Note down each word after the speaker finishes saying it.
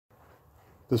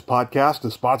This podcast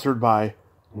is sponsored by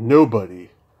nobody.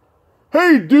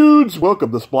 Hey dudes,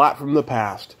 welcome to Splat from the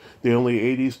Past, the only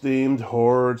 80s themed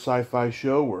horror and sci-fi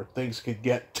show where things could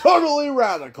get totally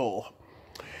radical.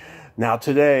 Now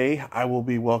today, I will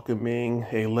be welcoming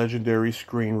a legendary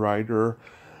screenwriter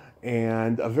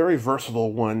and a very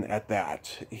versatile one at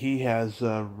that. He has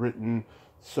written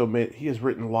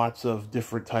lots of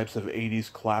different types of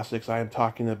 80s classics. I am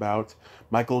talking about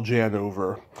Michael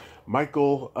Janover.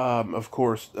 Michael, of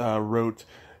course,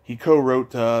 he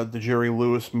co-wrote the Jerry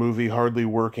Lewis movie Hardly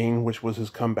Working, which was his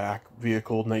comeback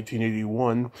vehicle,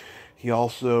 1981. He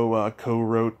also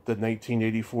co-wrote the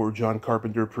 1984 John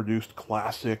Carpenter produced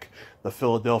classic, The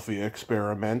Philadelphia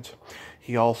Experiment.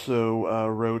 He also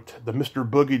wrote the Mr.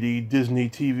 Boogedy Disney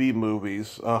TV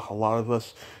movies. A lot of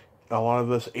us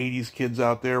 80s kids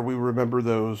out there, we remember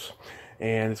those.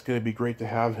 And it's going to be great to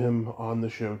have him on the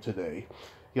show today.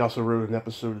 He also wrote an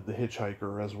episode of The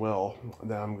Hitchhiker as well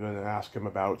that I'm going to ask him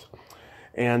about.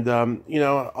 And,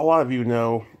 a lot of you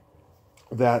know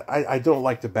that I don't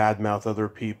like to badmouth other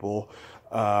people.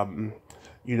 I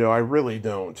really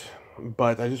don't.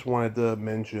 But I just wanted to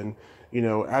mention,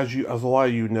 as a lot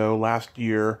of you know, last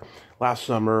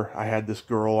summer, I had this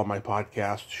girl on my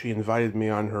podcast. She invited me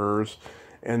on hers.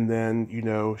 And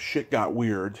then, shit got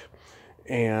weird.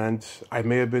 And I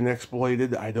may have been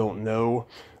exploited. I don't know.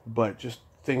 But just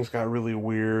things got really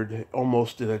weird,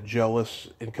 almost in a jealous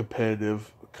and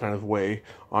competitive kind of way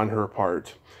on her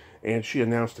part. And she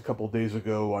announced a couple days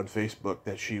ago on Facebook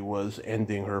that she was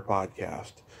ending her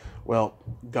podcast. Well,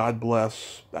 God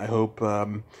bless. I hope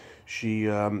she,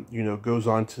 goes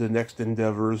on to the next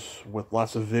endeavors with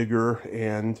lots of vigor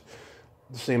and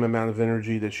the same amount of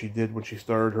energy that she did when she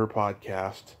started her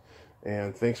podcast.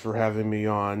 And thanks for having me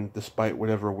on, despite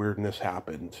whatever weirdness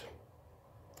happened.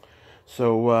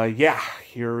 So,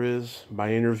 here is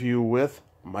my interview with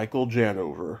Michael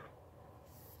Janover.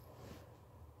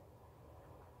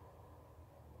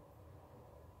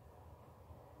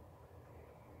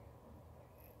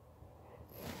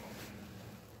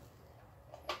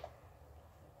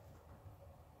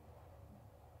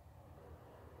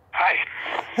 Hi.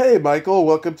 Hey, Michael.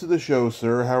 Welcome to the show,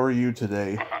 sir. How are you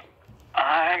today?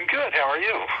 I'm good. How are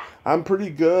you? I'm pretty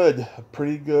good.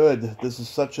 This is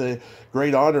such a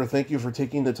great honor. Thank you for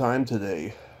taking the time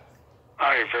today.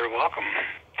 Oh, you're very welcome.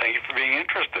 Thank you for being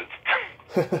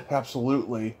interested.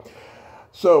 Absolutely.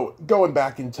 So, going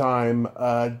back in time,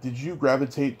 did you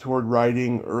gravitate toward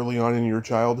writing early on in your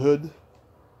childhood?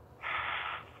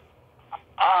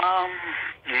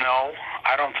 No,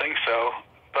 I don't think so.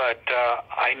 But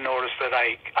I noticed that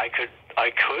I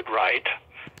could write,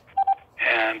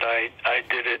 and I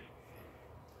did it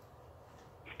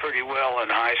pretty well in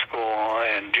high school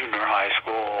and junior high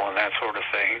school and that sort of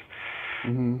thing.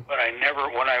 Mm-hmm. But I never,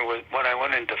 when I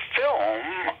went into film,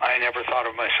 I never thought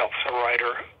of myself as a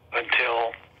writer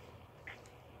until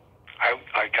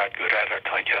I got good at it,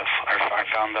 I guess. I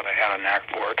found that I had a knack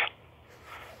for it.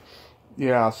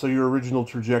 Yeah, so your original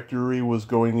trajectory was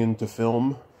going into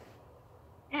film?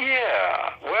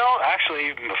 Yeah, well, actually,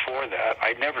 even before that,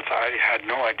 I had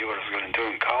no idea what I was going to do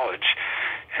in college.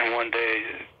 And one day,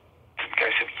 some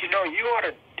guy said, you ought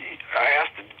to, I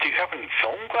asked him, do you have any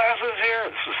film classes here?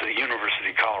 This was at the University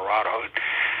of Colorado.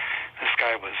 This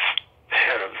guy was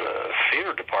head of the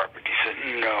theater department. He said,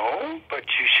 no, but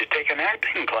you should take an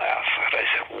acting class. And I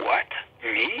said, what?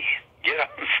 Me? Get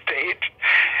on stage?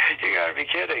 You got to be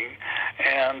kidding.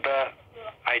 And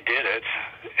I did it,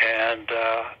 and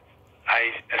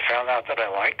I found out that I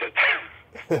liked it.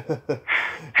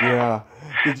 Yeah.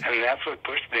 And that's what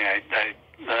pushed me. I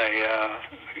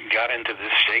got into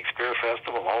this Shakespeare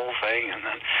Festival, the whole thing, and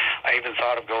then I even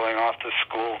thought of going off to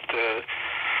school to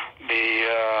be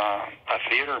a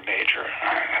theater major.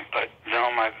 But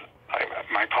no, my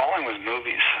calling was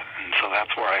movies, and so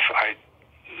that's where I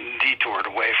detoured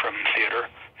away from theater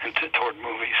and toward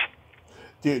movies.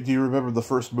 Do you remember the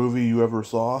first movie you ever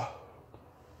saw?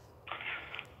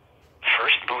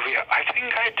 First movie? I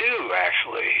think I do,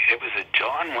 actually. It was a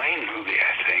John Wayne movie,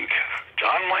 I think.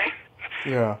 John Wayne?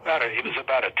 Yeah. It was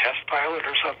about a test pilot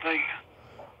or something.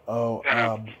 Oh,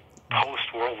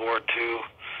 post-World War II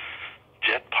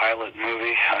jet pilot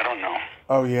movie. I don't know.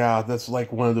 Oh, yeah, that's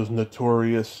like one of those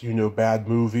notorious, bad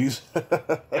movies. It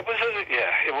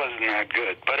wasn't that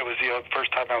good, but it was the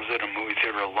first time I was in a movie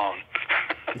theater alone.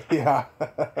 Yeah.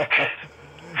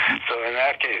 So in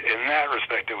that case, in that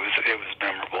respect, it was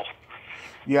memorable.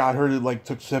 Yeah, I heard it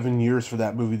took 7 years for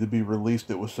that movie to be released.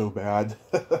 It was so bad.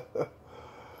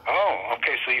 Oh,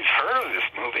 okay, so you've heard of this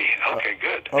movie. Okay,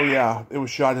 good. Oh, yeah. It was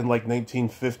shot in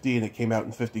 1950 and it came out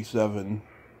in 57.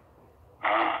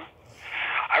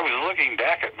 I was looking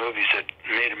back at movies that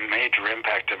made a major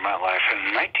impact in my life.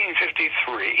 In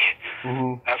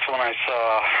 1953, that's when I saw,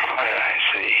 what did I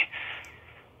see?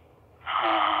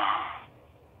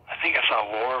 I think I saw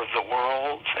War of the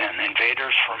Worlds and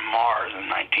Invaders from Mars in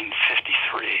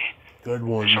 1953. Good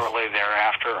one. Shortly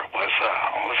thereafter was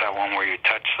what was that one where you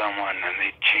touch someone and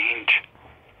they change?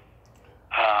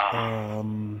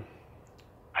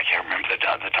 I can't remember the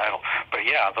title, but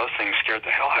yeah, those things scared the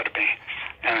hell out of me,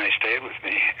 and they stayed with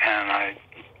me, and I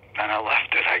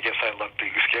left it. I guess I loved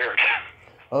being scared.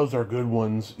 Those are good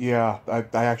ones. Yeah, I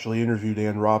actually interviewed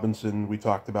Ann Robinson. We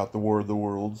talked about the War of the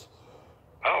Worlds.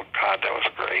 Oh God, that was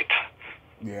great.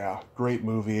 Yeah, great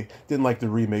movie. Didn't like the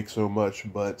remake so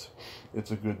much, but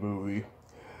it's a good movie.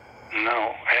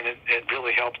 No, and it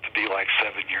really helps to be like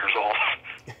 7 years old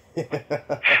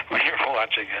when you're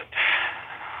watching it.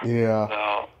 Yeah.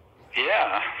 So,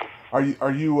 yeah.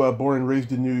 Are you born and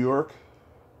raised in New York?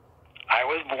 I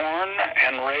was born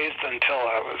and raised until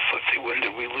I was, let's see, when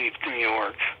did we leave New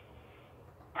York?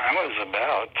 I was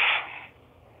about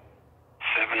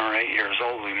 7 or 8 years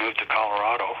old. We moved to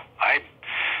Colorado. I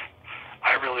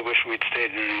really wish we'd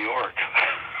stayed in New York.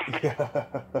 Yeah.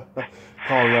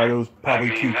 Colorado's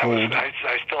probably too cold. I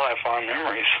still have fond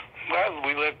memories. Well,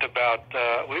 we lived a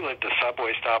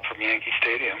subway stop from Yankee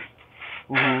Stadium.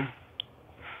 Mm-hmm.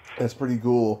 That's pretty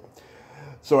cool.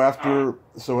 So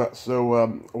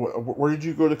where did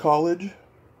you go to college?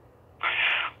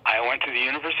 I went to the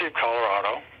University of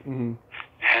Colorado, and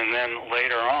then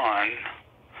later on,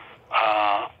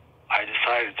 I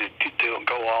decided to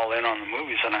go all in on the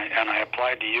movies, and I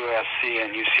applied to USC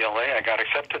and UCLA. I got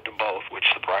accepted to both, which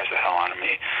surprised the hell out of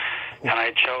me, and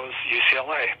I chose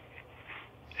UCLA.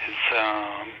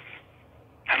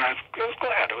 And I was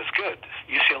glad. It was good.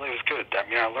 UCLA was good. I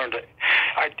mean, I learned it.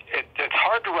 It's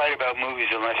hard to write about movies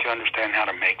unless you understand how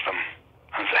to make them,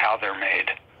 and how they're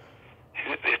made.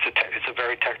 It's a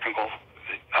very technical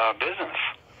business.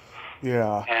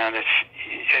 Yeah. And if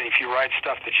you write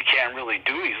stuff that you can't really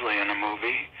do easily in a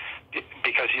movie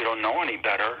because you don't know any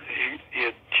better,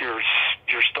 your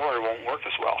story won't work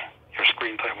as well. Your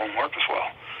screenplay won't work as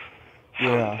well.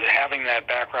 So having that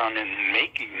background in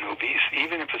making movies,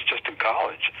 even if it's just in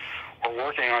college or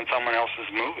working on someone else's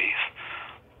movies,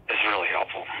 is really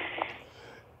helpful.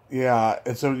 Yeah,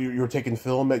 and so you were taking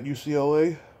film at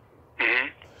UCLA? Mm-hmm.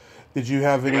 Did you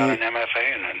have any... I got an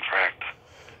MFA in fact,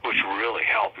 which really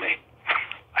helped me.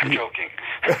 I'm joking.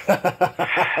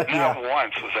 Not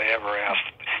once was I ever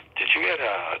asked, did you get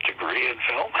a degree in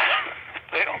film?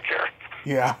 They don't care.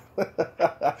 Yeah.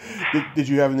 Did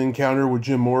you have an encounter with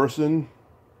Jim Morrison?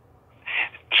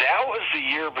 That was the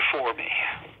year before me.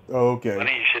 Oh, okay.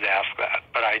 Funny you should ask that.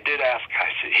 But I did ask.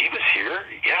 I said, he was here?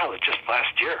 Yeah, just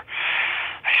last year.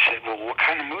 I said, well, what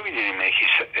kind of movie did he make? He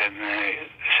said,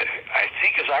 I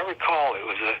think, as I recall,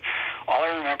 all I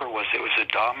remember was it was a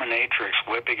dominatrix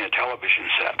whipping a television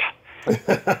set. I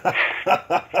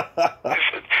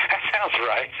said, that sounds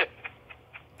right.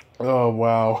 Oh,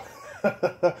 wow.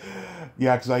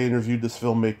 Yeah, because I interviewed this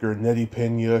filmmaker, Nettie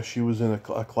Pena. She was in a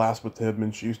class with him,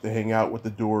 and she used to hang out with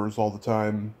the Doors all the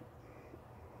time.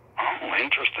 Oh,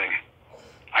 interesting.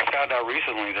 I found out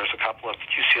recently there's a couple of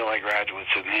UCLA graduates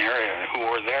in the area who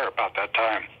were there about that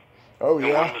time. Oh, yeah?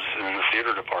 And one was in the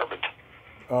theater department.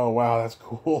 Oh, wow, that's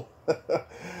cool.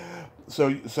 So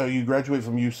you graduate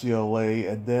from UCLA,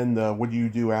 and then what do you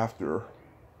do after?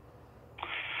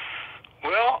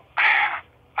 Well,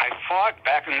 I fought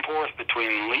back and forth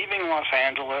between leaving Los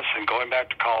Angeles and going back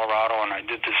to Colorado, and I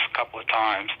did this a couple of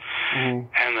times. Mm-hmm.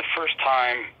 And the first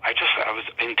time, I was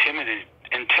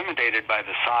intimidated by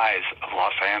the size of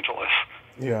Los Angeles.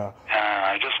 Yeah. And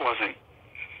I just wasn't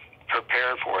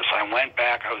prepared for it. So I went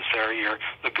back. I was there a year.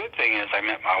 The good thing is I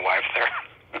met my wife there.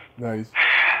 Nice.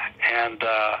 And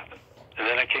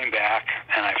then I came back,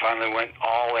 and I finally went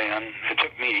all in. It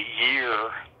took me a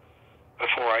year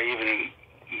before I even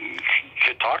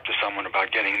could talk to someone about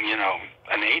getting,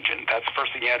 an agent. That's the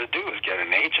first thing you had to do is get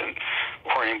an agent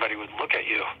before anybody would look at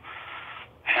you.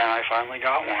 And I finally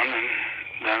got one, and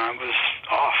then I was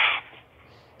off.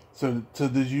 So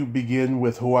did you begin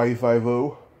with Hawaii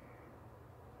Five-0?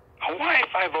 Hawaii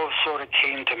Five-0 sort of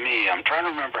came to me. I'm trying to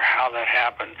remember how that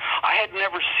happened. I had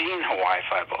never seen Hawaii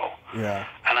Five-0. Yeah.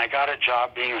 And I got a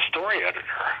job being a story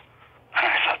editor. And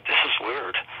I thought, this is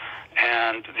weird.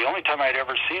 And the only time I'd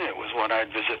ever seen it was when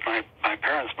I'd visit my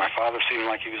parents. My father seemed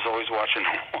like he was always watching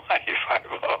Hawaii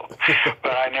Five-0,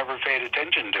 but I never paid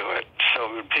attention to it. So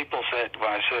when people said,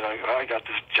 when I said I got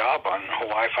this job on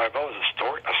Hawaii Five-0 as a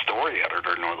story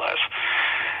editor, no less,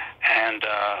 and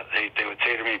they would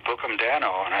say to me, "Bookum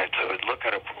Dano," and I would look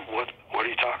at it, what are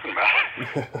you talking about?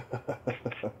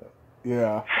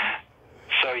 Yeah.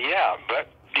 So Yeah, but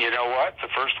you know what? The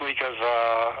first week of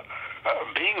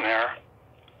being there,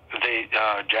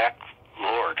 Jack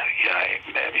Lord,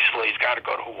 he's got to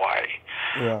go to Hawaii.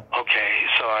 Yeah. Okay,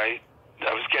 so I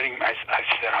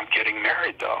said, I'm getting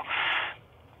married, though.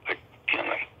 The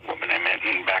woman I met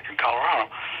back in Colorado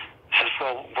says,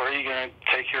 well, where are you going to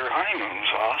take your honeymoon?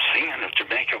 So I was thinking of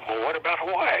Jamaica. Well, what about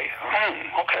Hawaii?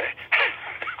 Okay.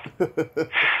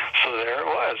 So there it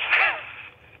was.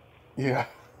 Yeah.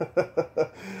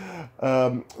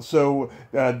 So,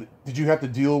 did you have to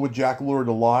deal with Jack Lord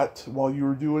a lot while you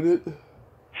were doing it?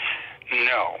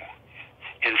 No.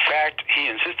 In fact, he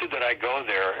insisted that I go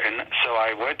there, and so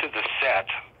I went to the set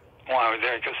while I was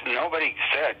there, because nobody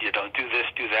said, do this,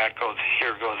 do that, go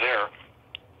here, go there.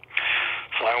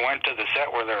 So I went to the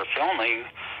set where they were filming,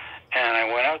 and I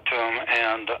went up to him,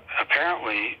 and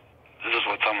apparently, this is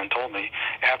what someone told me,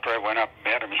 after I went up and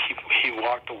met him, he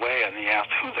walked away, and he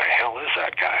asked, who the hell is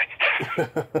that guy?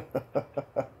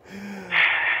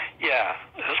 Yeah,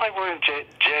 it's like we're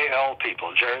JL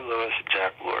people, Jerry Lewis and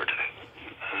Jack Lord,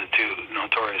 the two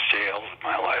notorious JLs in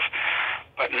my life.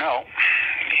 But no,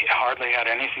 he hardly had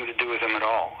anything to do with him at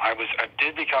all. I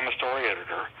did become a story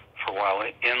editor for a while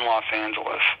in Los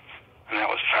Angeles, and that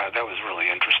was really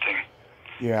interesting.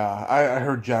 Yeah, I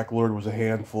heard Jack Lord was a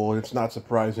handful, and it's not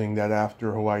surprising that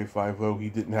after Hawaii Five-0 he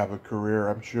didn't have a career.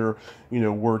 I'm sure,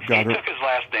 word got... He took his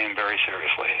last name very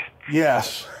seriously.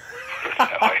 Yes.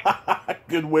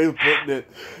 Good way of putting it.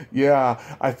 Yeah,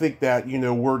 I think that,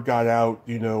 word got out,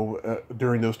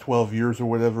 during those 12 years or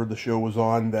whatever the show was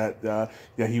on, that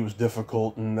he was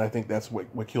difficult, and I think that's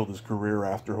what killed his career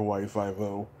after Hawaii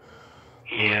Five-0.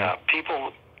 Yeah,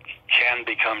 people can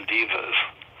become divas.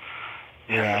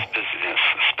 In this business,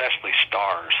 especially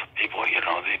stars. People,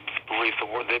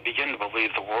 they begin to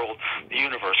believe the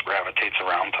universe gravitates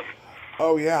around them.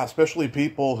 Oh yeah, especially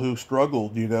people who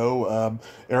struggled,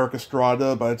 Eric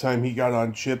Estrada, by the time he got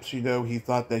on Chips, he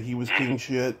thought that he was king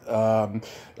shit.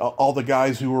 All the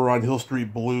guys who were on Hill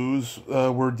Street Blues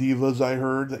were divas, I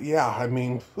heard. Yeah, I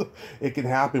mean, it can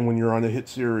happen when you're on a hit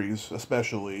series,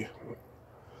 especially.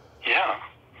 Yeah.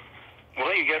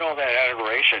 Well, you get all that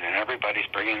adoration, and everybody's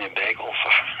bringing you bagels.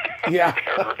 Yeah.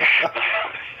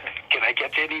 Can I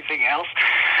get you anything else?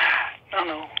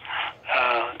 No.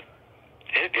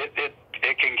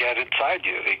 It can get inside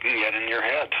you. It can get in your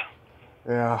head.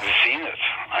 Yeah. I've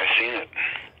seen it.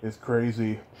 It's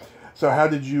crazy. So how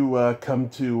did you come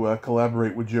to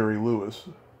collaborate with Jerry Lewis?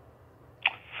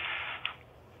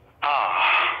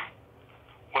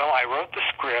 Well, I wrote the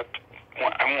script.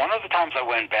 One of the times I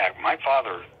went back, my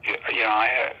father,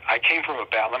 I came from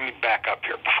let me back up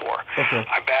here before. Okay.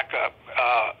 I back up.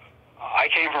 I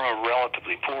came from a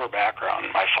relatively poor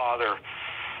background. My father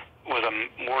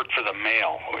worked for the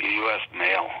mail, or U.S.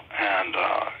 mail, and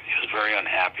he was very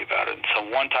unhappy about it. So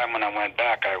one time when I went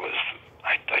back, I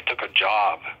took a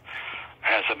job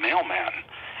as a mailman,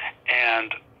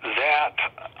 and that,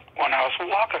 when I was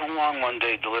walking along one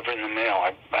day delivering the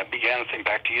mail, I began to think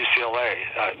back to UCLA.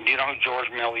 Do you know who George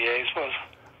Méliès was?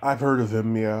 I've heard of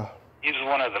him, yeah. He was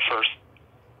one of the first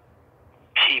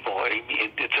people.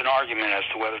 It's an argument as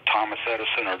to whether Thomas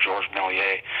Edison or George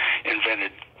Méliès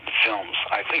invented films.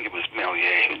 I think it was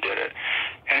Méliès who did it.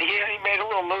 And he made a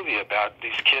little movie about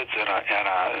these kids and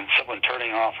someone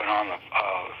turning off and on the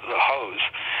hose.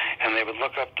 And they would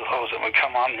look up the hose and it would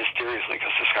come on mysteriously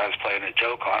because this guy was playing a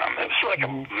joke on them. It was like a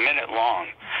minute long.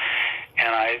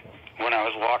 And when I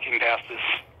was walking past this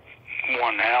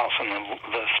one house and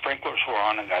the sprinklers were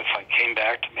on, and I came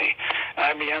back to me, and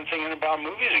I began thinking about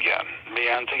movies again.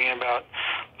 Began thinking about,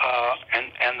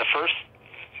 and the first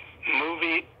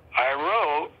movie I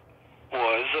wrote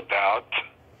was about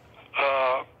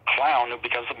a clown who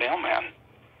becomes a mailman.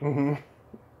 Mm-hmm.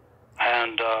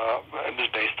 And it was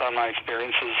based on my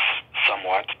experiences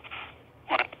somewhat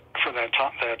for that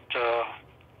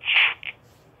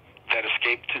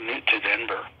escape to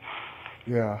Denver.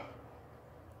 Yeah.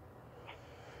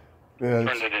 Turned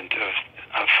it into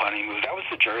a funny movie. That was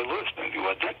the Jerry Lewis movie,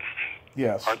 wasn't it?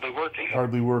 Yes. Hardly Working.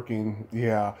 Hardly Working,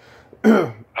 yeah.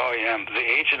 Oh, yeah. The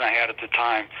agent I had at the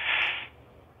time,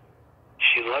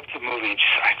 she loved the movie, and she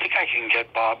said, I think I can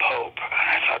get Bob Hope. And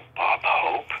I thought, Bob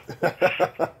Hope?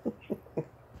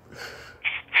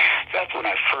 That's when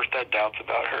I first had doubts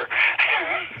about her.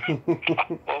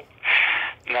 Bob Hope?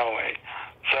 No way.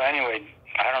 So anyway,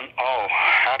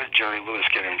 how did Jerry Lewis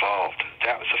get involved?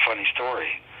 That was a funny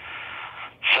story.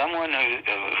 Someone who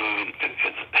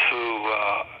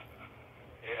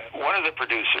one of the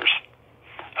producers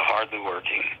of Hardly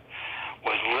Working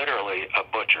was literally a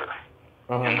butcher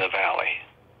in the valley,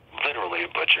 literally a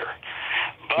butcher.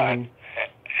 But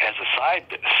as a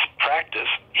side practice,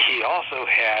 he also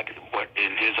had, what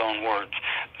in his own words,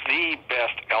 the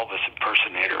best Elvis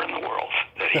impersonator in the world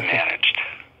that he managed.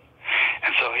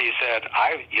 And so he said,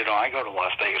 I go to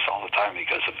Las Vegas all the time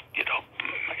because of,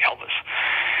 Elvis.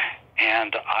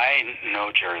 And I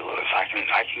know Jerry Lewis. I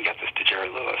can get this to Jerry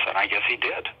Lewis. And I guess he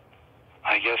did.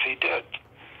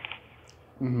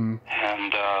 Mm-hmm.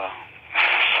 And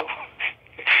so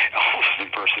Elvis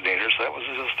impersonators, that was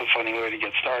just a funny way to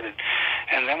get started.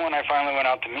 And then when I finally went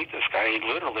out to meet this guy, he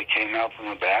literally came out from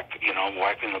the back,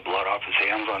 wiping the blood off his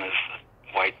hands on his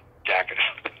white jacket.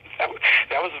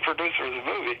 That was the producer of the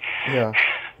movie. Yeah.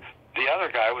 The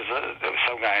other guy was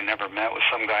some guy I never met, was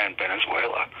some guy in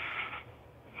Venezuela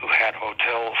who had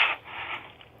hotels.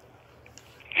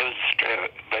 It was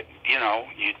but you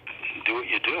do what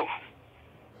you do.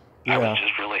 Yeah. I was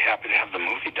just really happy to have the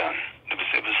movie done.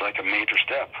 It was like a major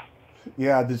step.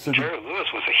 Yeah. Jerry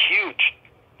Lewis was a huge,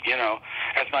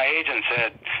 as my agent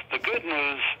said, the good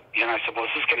news, I said, well,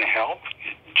 is this going to help?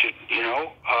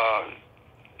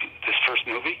 This first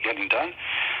movie getting done?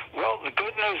 Well, the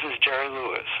good news is Jerry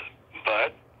Lewis,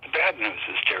 but the bad news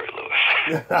is Jerry Lewis.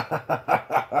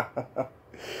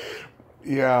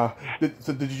 Yeah.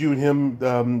 Did you and him,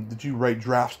 did you write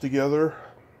drafts together?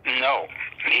 No,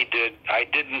 he did. I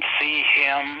didn't see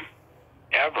him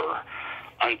ever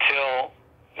until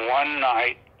one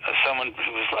night.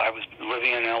 I was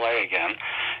living in L.A. again,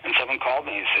 and someone called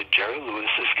me and said, Jerry Lewis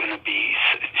is going to be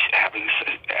having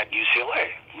at UCLA,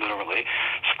 literally,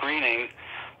 screening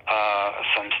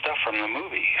some stuff from the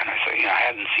movie. And I said, I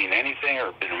hadn't seen anything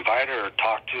or been invited or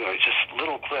talked to. It's just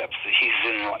little clips.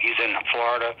 He's in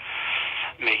Florida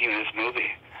making this movie.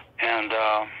 And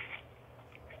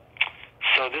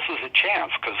so this was a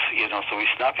chance because, so we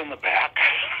snuck in the back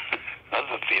of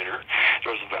the theater.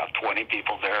 There was about 20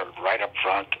 people there right up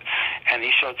front, and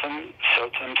he showed some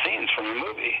scenes from the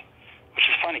movie, which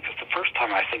is funny because the first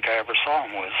time I think I ever saw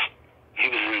him was he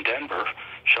was in Denver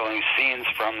showing scenes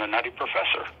from The Nutty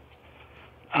Professor.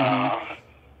 Mm-hmm.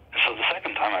 So the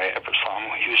second time I ever saw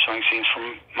him, he was showing scenes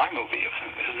from my movie.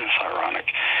 Isn't this ironic?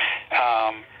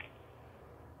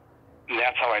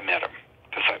 That's how I met him.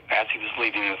 Because as he was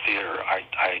leaving the theater,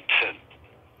 I said,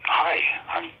 "Hi,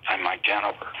 I'm Mike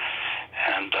Janover,"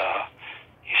 and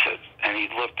he said, and he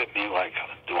looked at me like,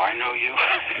 "Do I know you?"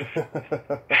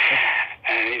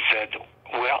 And he said,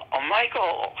 "Well,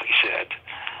 Michael," he said,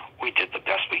 "we did the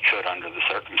best we could under the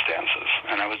circumstances."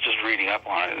 And I was just reading up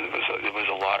on it. There was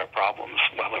a lot of problems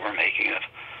while they were making it.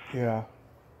 Yeah.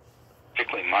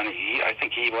 Particularly money. I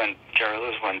think Jerry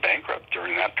Lewis went bankrupt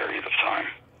during that period of time.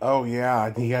 Oh yeah,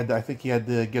 I think he had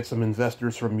to get some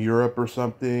investors from Europe or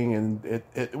something, and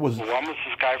it was. One was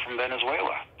this guy from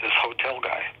Venezuela, this hotel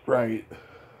guy. Right.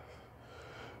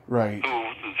 Right.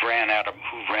 Who ran out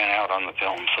on the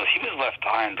film, so he was left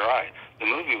high and dry. The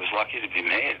movie was lucky to be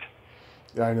made.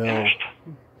 I know. Finished.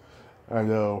 I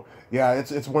know. Yeah,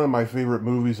 it's one of my favorite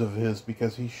movies of his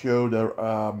because he showed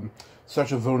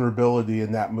such a vulnerability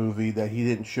in that movie that he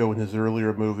didn't show in his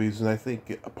earlier movies, and I think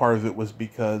a part of it was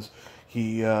because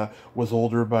he was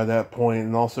older by that point,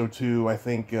 and also too, I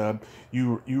think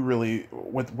you really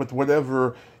with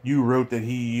whatever you wrote that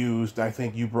he used, I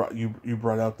think you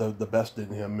brought out the best in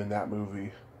him in that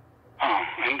movie. Oh,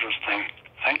 interesting.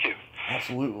 Thank you.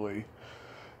 Absolutely.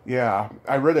 Yeah,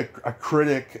 I read a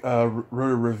critic wrote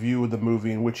a review of the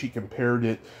movie in which he compared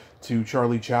it to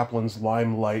Charlie Chaplin's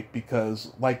Limelight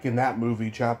because, like in that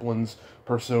movie, Chaplin's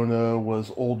persona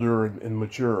was older and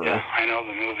mature. Yeah, I know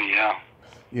the movie, yeah.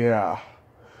 Yeah.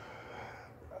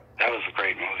 That was a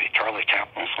great movie. Charlie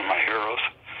Chaplin's one of my heroes.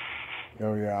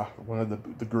 Oh yeah, one of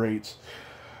the greats.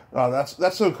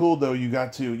 That's so cool though. You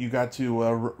got to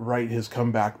write his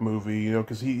comeback movie,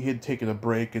 because he had taken a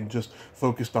break and just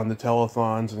focused on the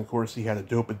telethons, and of course he had a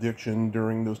dope addiction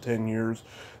during those 10 years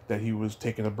that he was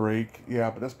taking a break. Yeah,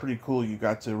 but that's pretty cool. You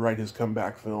got to write his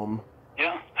comeback film.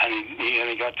 Yeah, and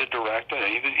he got to direct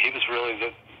it. He was really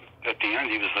at the end.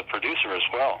 He was the producer as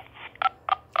well.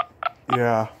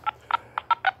 Yeah.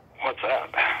 What's that?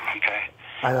 Okay.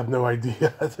 I have no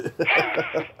idea.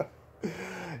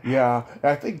 Yeah,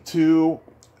 I think too,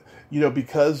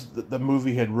 because the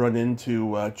movie had run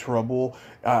into trouble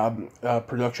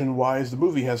production-wise, the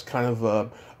movie has kind of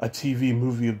a TV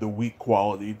movie of the week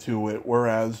quality to it,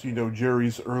 whereas,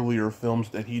 Jerry's earlier films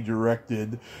that he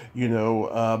directed,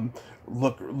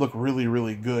 look really,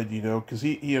 really good, because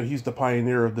he's the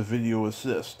pioneer of the video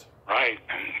assist. Right,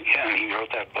 and he wrote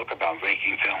that book about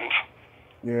making films.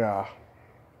 Yeah.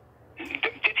 Did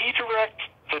he direct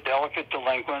The Delicate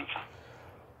Delinquent?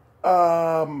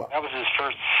 That was his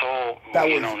first sole,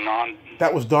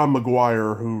 That was Don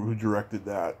McGuire who directed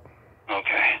that.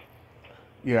 Okay.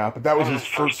 Yeah, but that was his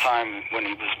first time when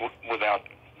he was without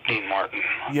Dean Martin,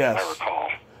 yes. I recall.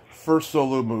 First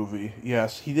solo movie,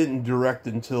 yes. He didn't direct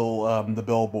until The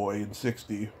Bellboy in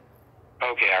 1960.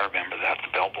 Okay, I remember that,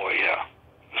 The Bellboy, yeah.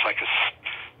 It was like a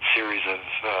series of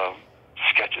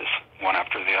sketches, one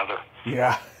after the other.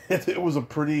 Yeah, it was a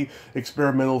pretty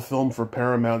experimental film for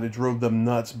Paramount. It drove them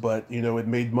nuts, but, you know, it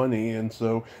made money, and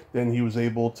so then he was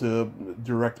able to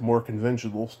direct more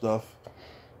conventional stuff.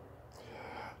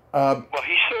 Well,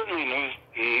 he certainly knew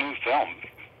film,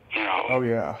 you know. Oh,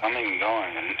 yeah. Coming and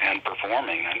going and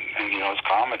performing and, you know, his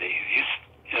comedy.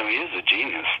 He is a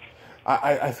genius.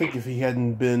 I think if he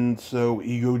hadn't been so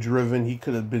ego-driven, he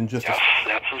could have been just... Yes,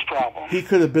 that's his problem. He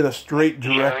could have been a straight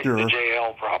director. The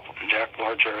JL problem,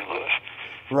 Lord Jerry Lewis.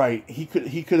 Right. He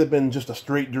could have been just a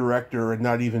straight director and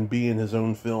not even be in his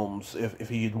own films if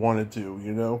he had wanted to,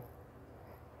 you know?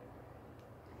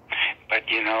 But,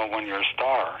 you know, when you're a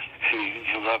star,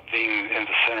 you love being in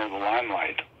the center of the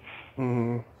limelight.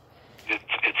 Mm-hmm.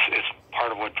 It's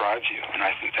part of what drives you, and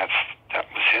I think that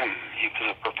was him. He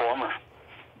was a performer.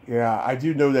 Yeah, I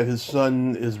do know that his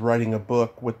son is writing a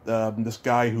book with this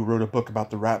guy who wrote a book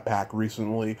about the Rat Pack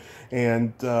recently,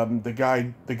 and the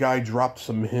guy dropped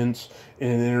some hints in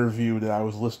an interview that I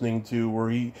was listening to where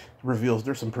he reveals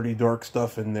there's some pretty dark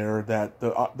stuff in there that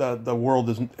the world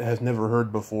has never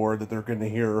heard before that they're going to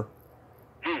hear.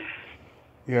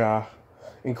 Yeah,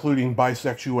 including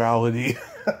bisexuality.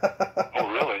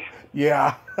 Oh, really?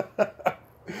 Yeah. This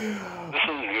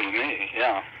isn't new to me.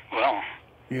 Yeah. Well.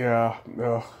 Yeah,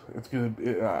 it's gonna.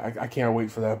 I can't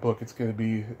wait for that book. It's gonna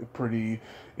be pretty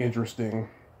interesting.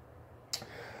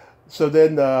 So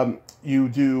then you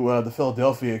do the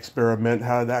Philadelphia Experiment.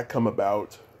 How did that come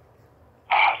about?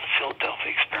 The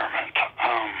Philadelphia Experiment.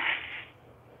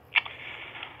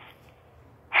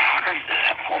 How did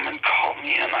that woman call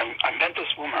me in? I met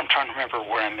this woman. I'm trying to remember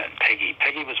where I met Peggy.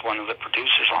 Peggy was one of the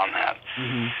producers on that.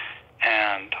 Mm-hmm.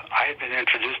 And I had been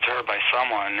introduced to her by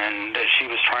someone, and she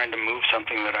was trying to move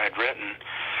something that I had written.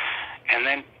 And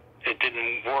then it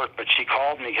didn't work, but she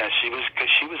called me because she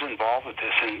was involved with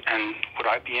this, and would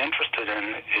I be interested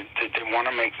in it? Did they want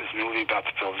to make this movie about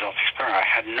the Philadelphia Experiment? I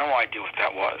had no idea what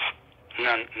that was.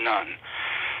 None.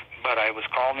 But I was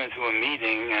called into a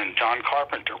meeting, and John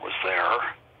Carpenter was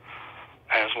there,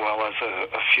 as well as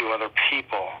a few other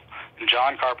people. And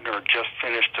John Carpenter had just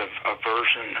finished a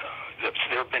version.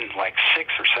 There have been like 6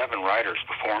 or 7 writers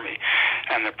before me,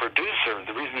 and the producer.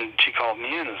 The reason she called me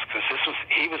in is because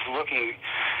he was looking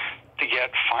to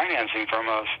get financing from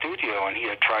a studio, and he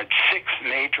had tried 6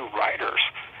 major writers,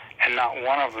 and not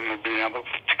one of them had been able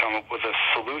to come up with a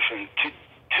solution to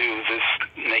this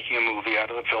making a movie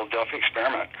out of the Philadelphia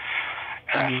Experiment.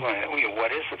 And that's when, what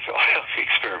is the Philadelphia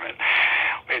Experiment?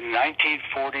 In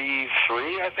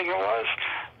 1943, I think it was,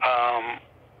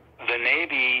 the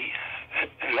Navy.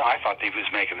 I thought he was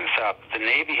making this up. The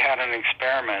Navy had an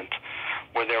experiment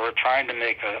where they were trying to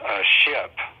make a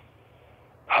ship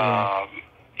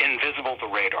invisible to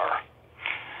radar.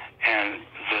 And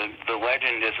the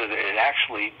legend is that it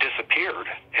actually disappeared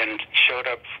and showed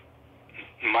up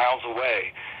miles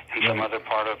away in some other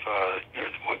part of, I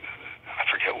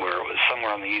forget where it was,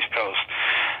 somewhere on the East Coast.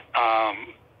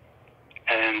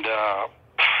 And I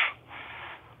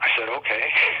said,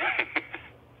 okay.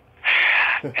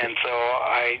 And so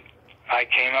I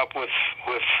came up with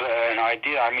an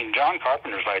idea. I mean, John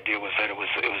Carpenter's idea was that it was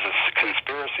a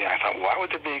conspiracy. I thought, why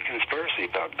would there be a conspiracy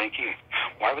about making?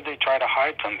 Why would they try to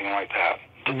hide something like that?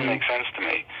 It doesn't make sense to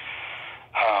me.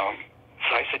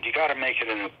 So I said, you got to make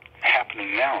it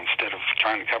happening now instead of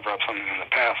trying to cover up something in the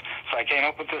past. So I came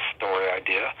up with this story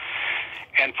idea,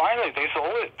 and finally they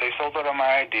sold it. They sold it on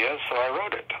my idea, so I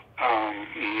wrote it.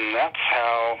 And that's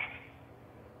how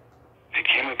it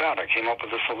came about. I came up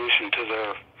with a solution to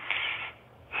their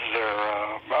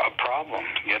problem,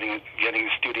 getting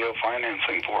studio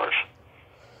financing for it.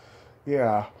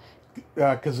 Yeah,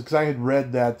 because I had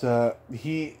read that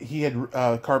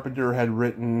Carpenter had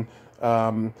written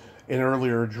an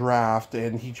earlier draft,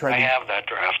 and he tried. I have that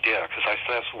draft, yeah, because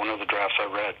that's one of the drafts I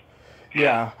read.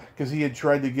 Yeah, because he had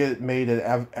tried to get it made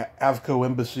at Avco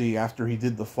Embassy after he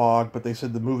did The Fog, but they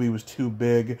said the movie was too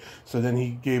big, so then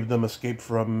he gave them Escape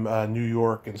from New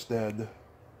York instead.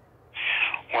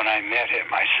 When I met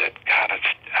him, I said, God,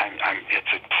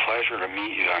 it's a pleasure to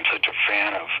meet you. I'm such a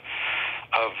fan of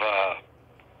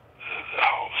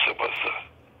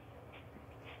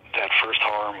that first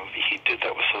horror movie he did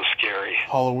that was so scary.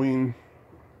 Halloween.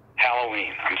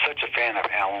 I'm such a fan of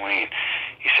Halloween.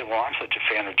 He said, well, I'm such a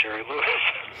fan of Jerry Lewis.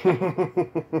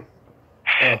 Oh,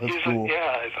 that's He's cool. like,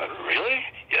 yeah. I thought, really?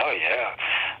 Oh, yeah.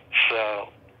 So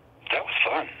that was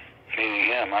fun. meeting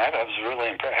him. I was really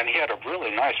impressed, and he had a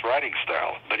really nice writing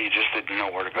style, but he just didn't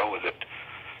know where to go with it.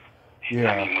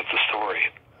 Yeah. I mean, with the story.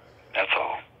 That's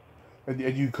all. And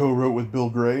you co-wrote with Bill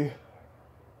Gray?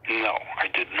 No, I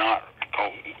did not.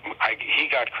 He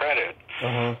got credit,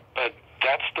 but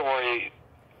that story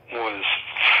was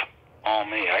all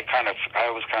me. I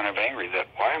was kind of angry that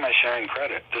why am I sharing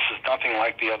credit? This is nothing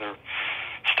like the other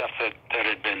stuff that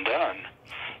had been done.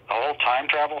 The whole time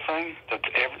travel thing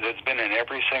that's been in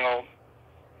every single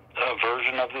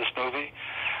version of this movie.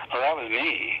 Well, that was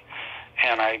me.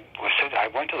 And I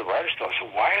went to the writer's guild. I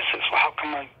said, why is this? Well, how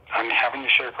come I'm having to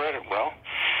share credit? Well,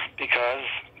 because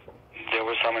there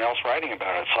was someone else writing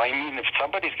about it. So, I mean, if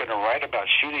somebody's going to write about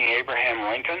shooting Abraham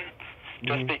Lincoln,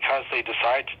 just because they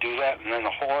decide to do that, and then the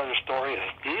whole other story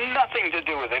has nothing to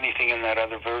do with anything in that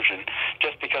other version,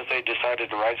 just because they decided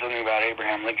to write something about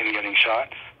Abraham Lincoln getting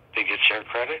shot, they get shared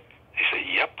credit? They say,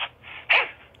 yep.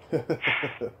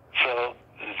 So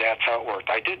that's how it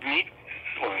worked. I did meet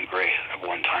William Gray at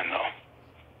one time, though.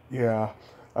 Yeah.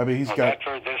 I mean, For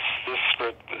this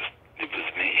script, it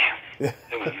was me.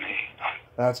 It was me.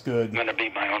 That's good. I'm going to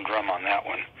beat my own drum on that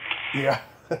one. Yeah.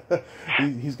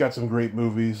 He's got some great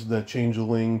movies. The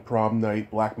Changeling, Prom Night,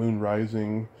 Black Moon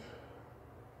Rising.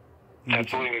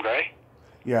 That's William Gray?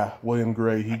 Yeah, William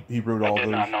Gray. He wrote all those. I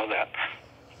did not know that.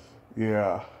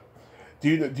 Yeah. Do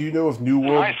you know if New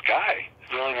World... Nice guy.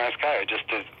 Really nice guy. I just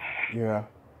did... Yeah.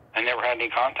 I never had any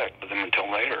contact with him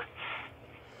until later.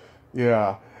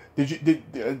 Yeah.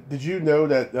 Did you know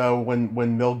that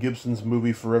when Mel Gibson's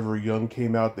movie Forever Young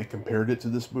came out, they compared it to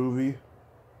this movie?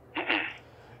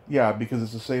 Yeah, because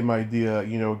it's the same idea.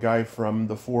 You know, a guy from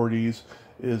the 40s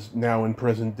is now in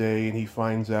present day, and he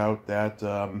finds out that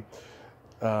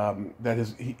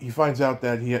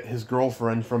his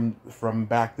girlfriend from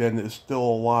back then is still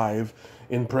alive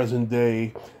in present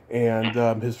day, and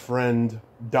his friend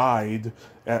died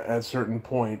at a certain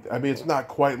point. I mean, it's not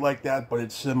quite like that, but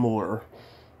it's similar.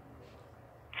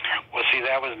 Well, see,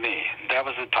 that was me. That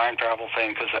was a time travel thing,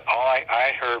 because all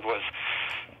I heard was,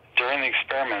 during the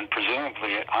experiment,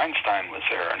 presumably Einstein was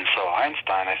there, and so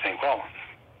Einstein, I think, well,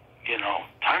 you know,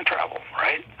 time travel,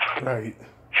 right? Right.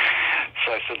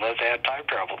 So I said, let's add time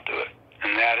travel to it,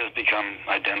 and that has become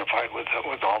identified with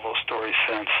all those stories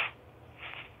since.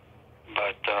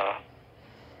 But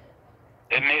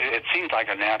it seemed like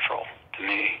a natural to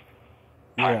me,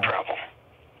 time travel.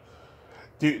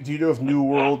 Do you know if New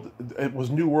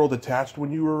World attached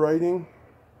when you were writing?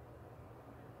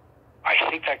 I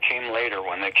think that came later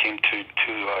when they came to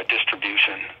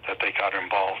distribution that they got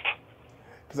involved.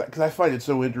 Because I find it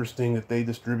so interesting that they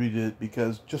distributed it,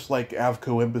 because just like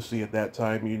Avco Embassy at that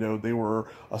time, you know, they were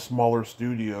a smaller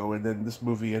studio, and then this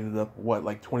movie ended up,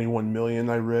 like $21 million,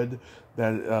 I read,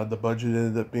 that the budget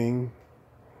ended up being?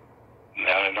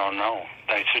 That I don't know.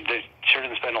 They sure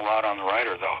didn't spend a lot on the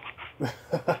writer, though.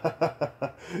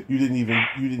 You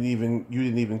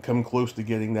didn't even come close to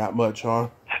getting that much, huh?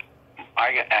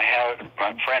 I had,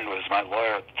 my friend was my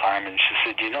lawyer at the time, and she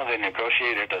said, you know, they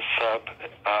negotiated a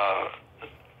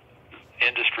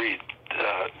sub-industry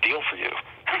deal for you.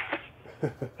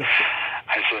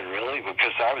 I said, really?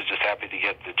 Because I was just happy to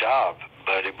get the job,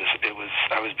 but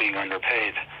I was being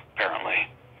underpaid, apparently.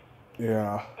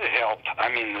 Yeah. It helped. I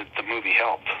mean, the movie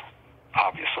helped,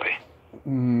 obviously.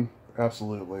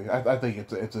 Absolutely. I think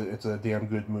it's a damn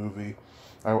good movie.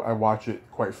 I watch it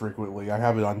quite frequently. I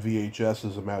have it on VHS,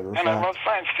 as a matter of fact. And I love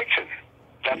science fiction.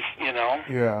 That's, you know.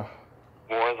 Yeah.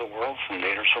 War of the Worlds,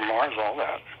 Invaders from Mars, all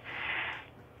that.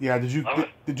 Yeah. Did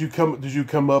you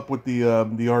come up with the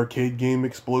arcade game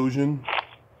Explosion?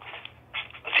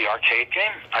 The arcade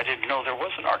game? I didn't know there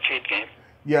was an arcade game.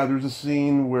 Yeah, there's a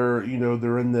scene where, you know,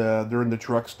 they're in the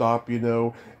truck stop, you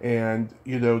know, and,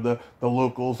 you know, the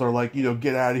locals are like, you know,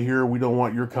 get out of here, we don't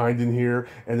want your kind in here.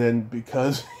 And then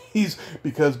because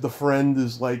the friend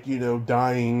is, like, you know,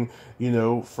 dying, you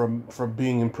know, from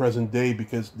being in present day,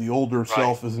 because the older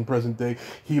self is in present day,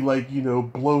 he, like, you know,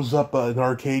 blows up an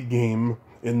arcade game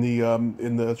in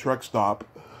the truck stop.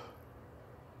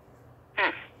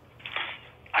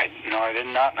 I did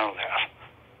not know that.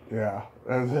 Yeah.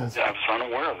 I was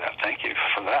unaware of that. Thank you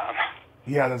for that.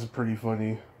 Yeah, that's pretty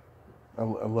funny. I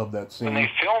love that scene. When they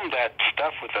filmed that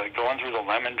stuff with going through the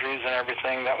lemon trees and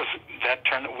everything,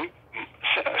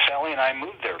 Sally and I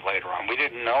moved there later on. We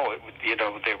didn't know it. You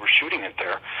know, they were shooting it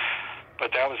there,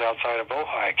 but that was outside of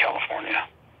Ojai, California.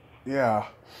 Yeah,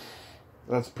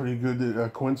 that's a pretty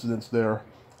good coincidence there.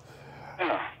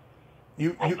 Yeah.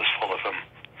 World is full of them.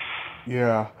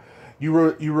 Yeah. You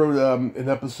wrote an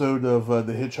episode of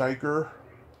The Hitchhiker?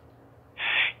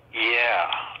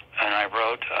 Yeah, and I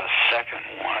wrote a second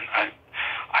one.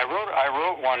 I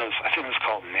wrote one. I think it was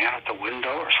called Man at the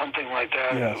Window or something like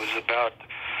that. Yes. It was about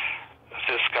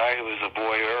this guy who was a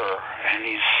voyeur, and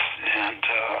he's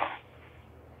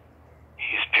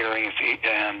peering,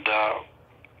 and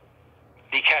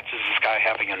he catches this guy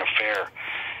having an affair.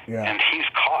 Yeah. And he's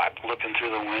caught looking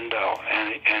through the window,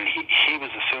 and he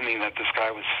was assuming that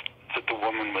that the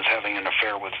woman was having an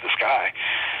affair with this guy.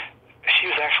 She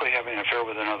was actually having an affair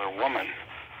with another woman,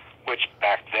 which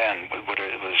back then was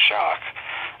a shock.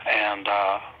 And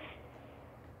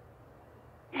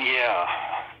yeah,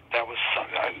 that was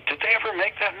something. Did they ever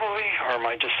make that movie, or am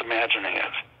I just imagining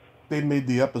it? They made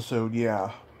the episode,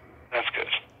 yeah. That's good.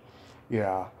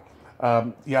 Yeah.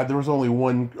 Yeah, there was only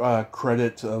one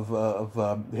credit of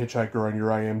Hitchhiker on your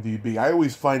IMDb. I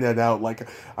always find that out. Like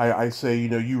I say,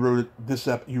 you wrote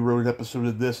you wrote an episode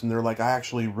of this, and they're like, I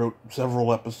actually wrote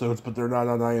several episodes, but they're not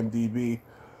on IMDb.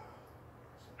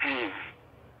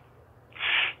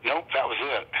 Nope, that was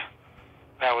it.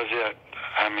 That was it.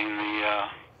 I mean,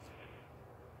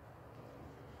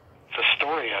 the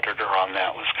story editor on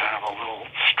that was kind of a little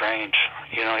strange.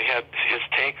 He had his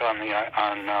take on the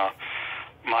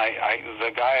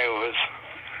guy who was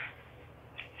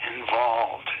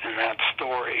involved in that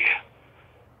story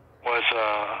was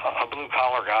a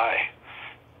blue-collar guy.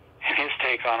 And his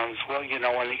take on him is, well,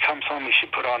 when he comes home, he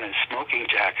should put on his smoking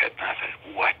jacket. And I said,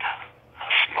 what? A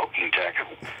smoking jacket?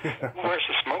 Where's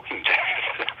the smoking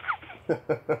jacket?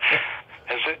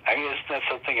 Isn't that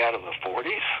something out of the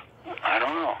 40s? I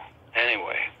don't know.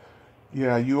 Anyway.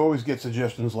 Yeah, you always get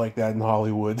suggestions like that in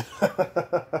Hollywood. Yeah,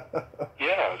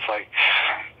 it's like,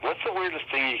 what's the weirdest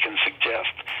thing you can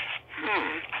suggest?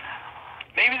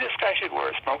 Maybe this guy should wear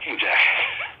a smoking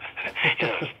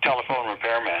jacket. Telephone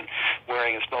repairman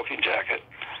wearing a smoking jacket.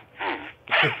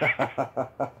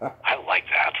 I like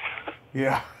that.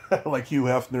 Yeah, like Hugh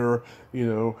Hefner,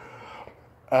 Yes.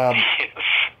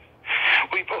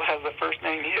 We both have the first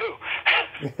name Hugh.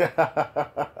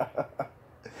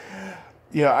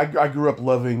 Yeah, I grew up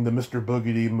loving the Mr.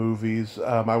 Boogedy movies.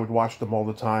 I would watch them all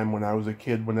the time when I was a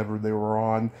kid, whenever they were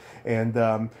on. And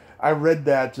I read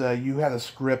that you had a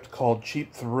script called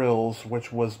Cheap Thrills,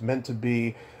 which was meant to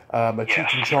be a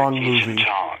Cheech and Chong movie.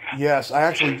 Yes,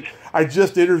 I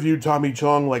just interviewed Tommy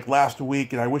Chong like last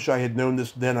week, and I wish I had known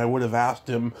this then. I would have asked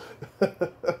him.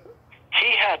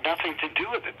 He had nothing to do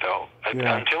with it, though,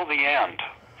 until the end.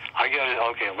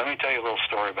 Okay, let me tell you a little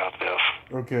story about this.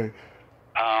 Okay.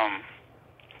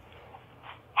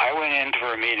 I went in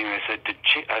for a meeting. They said,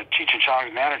 Cheech and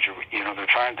Chong's manager,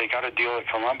 they got a deal at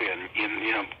Columbia, and,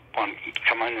 want to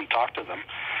come in and talk to them.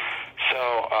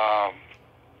 So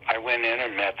I went in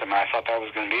and met them. I thought that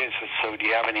was going to be it. He said, so do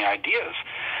you have any ideas?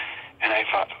 And I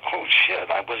thought, oh, shit,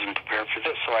 I wasn't prepared for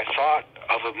this. So I thought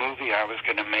of a movie I was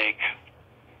going to make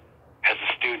as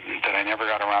a student that I never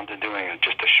got around to doing.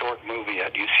 Just a short movie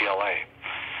at UCLA.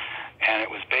 And it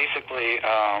was basically,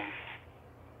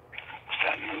 what's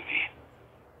that movie?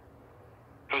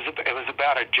 It was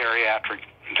about a geriatric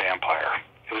vampire.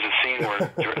 It was a scene where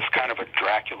there's kind of a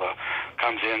Dracula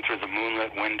comes in through the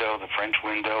moonlit window, the French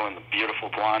window, and the beautiful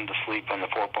blonde asleep on the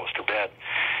four-poster bed.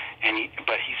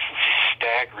 But he's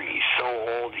staggering. He's so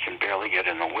old he can barely get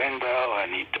in the window,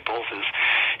 and he's doing his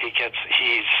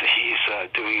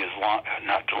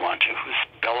his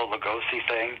Bela Lugosi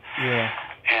thing. Yeah.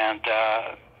 And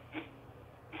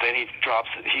then he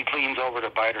leans over to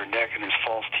bite her neck, and his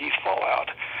false teeth fall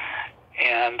out.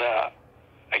 And I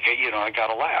got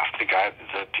a laugh. The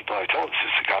people I told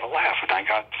I got a laugh, and I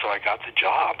got the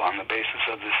job on the basis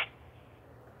of this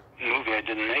movie I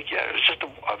didn't make yet. It was just a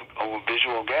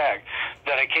visual gag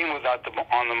that I came with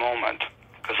on the moment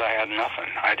because I had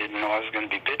nothing. I didn't know I was going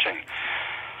to be pitching.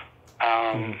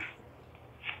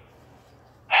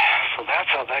 So that's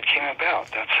how that came about.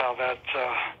 That's how that.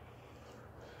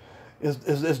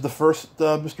 Is the first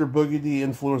Mr. Boogedy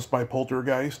influenced by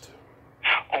Poltergeist?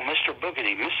 Oh, Mr.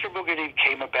 Boogedy. Mr. Boogedy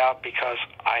came about because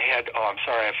I had. Oh, I'm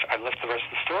sorry, I left the rest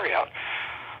of the story out.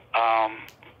 I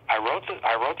wrote the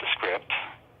script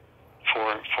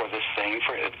for this thing.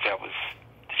 That was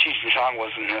Cheech and Chong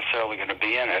wasn't necessarily going to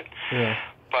be in it. Yeah.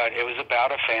 But it was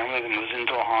about a family that moves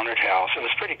into a haunted house. It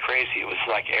was pretty crazy. It was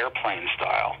like Airplane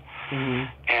style. Mm-hmm.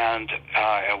 And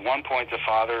at one point, the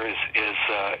father is it's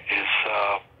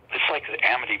like the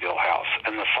Amityville house,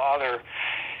 and the father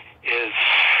is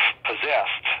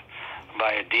possessed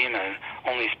by a demon.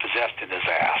 Only he's possessed in his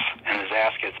ass, and his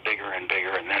ass gets bigger and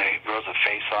bigger, and then he grows a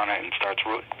face on it and starts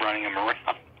running him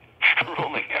around,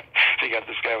 ruling him. So you got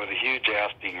this guy with a huge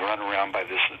ass being run around by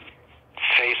this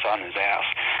face on his ass.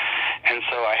 And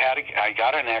so I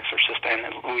got an exorcist,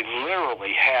 and we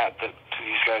literally had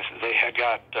these guys. They had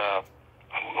got who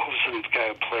was the guy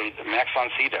who played Max von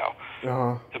Sydow.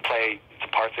 to play the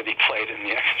part that he played in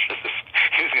The Exorcist.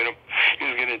 he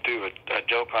was gonna do a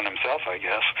joke on himself, I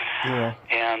guess. Yeah.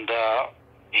 And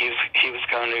he was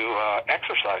going to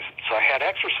exorcise it. So I had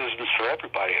exorcisms for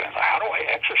everybody. And I thought, how do I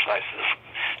exorcise this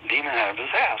demon out of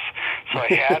his ass? So I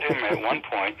had him at one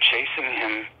point chasing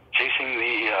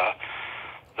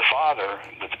the father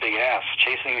with the big ass,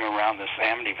 chasing him around this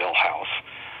Amityville house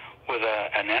with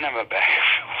an enema bag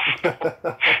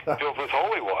filled with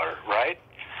holy water, right?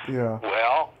 Yeah.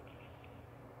 Well,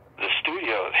 the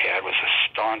studio they had was a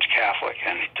staunch Catholic,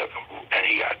 and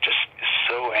he got just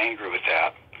so angry with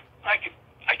that.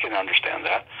 I can understand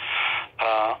that,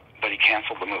 but he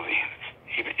canceled the movie.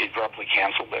 He abruptly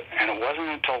canceled it, and it wasn't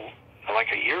until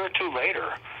like a year or two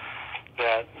later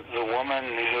that the woman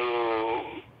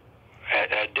who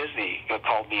at Disney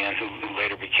called me in, who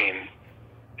later became,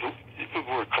 who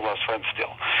were close friends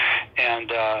still, and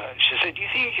she said, "Do you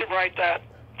think you could write that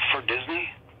for Disney?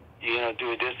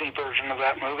 Do a Disney version of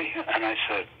that movie?" And I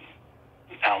said,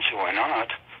 "I don't see why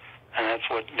not." And that's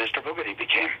what Mr. Boogedy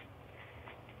became.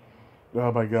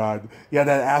 Oh my God! Yeah,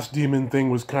 that ass demon thing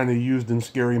was kind of used in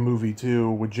Scary Movie too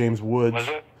with James Woods. Was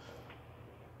it?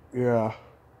 Yeah.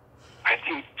 I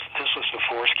think this was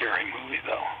before Scary Movie,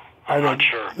 though. I'm not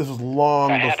sure. This was long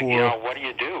before. What do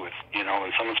you do with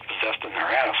when someone's possessed in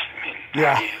their ass? I mean,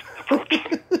 yeah. How do you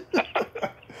approach them?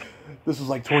 This is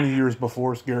like 20 years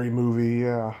before Scary Movie.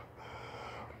 Yeah.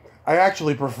 I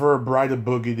actually prefer Bride of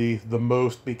Boogedy the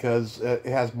most because it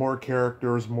has more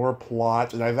characters, more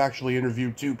plot, and I've actually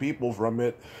interviewed 2 people from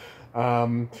it.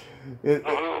 It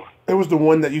was the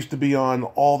one that used to be on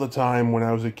all the time when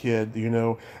I was a kid.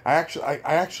 I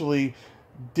actually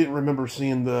didn't remember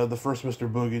seeing the first Mr.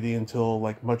 Boogedy until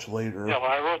like much later. Yeah,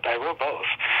 well, I wrote both.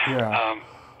 Yeah.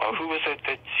 Well, who was it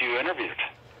that you interviewed?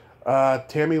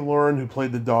 Tammy Lauren, who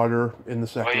played the daughter in the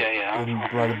second in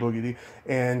Bride of Boogedy,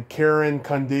 and Karen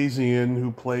Kondasian,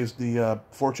 who plays the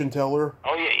fortune teller.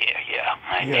 Oh yeah.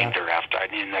 I named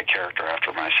that character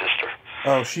after my sister.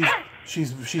 Oh,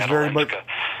 she's very much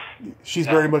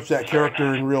very much that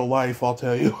character in real life. I'll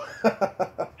tell you.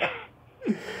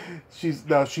 She's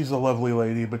a lovely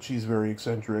lady, but she's very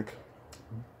eccentric.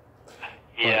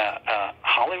 Yeah,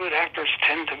 Hollywood actors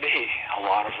tend to be, a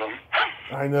lot of them.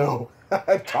 I know.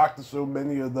 I've talked to so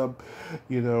many of them.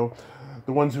 The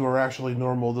ones who are actually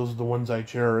normal, those are the ones I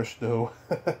cherish, though.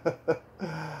 That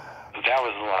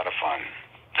was a lot of fun.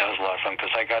 Because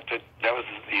that was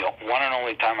the one and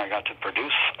only time I got to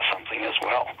produce something as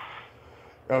well.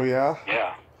 Oh, yeah?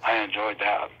 Yeah, I enjoyed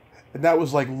that. And that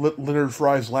was like Leonard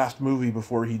Fry's last movie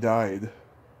before he died.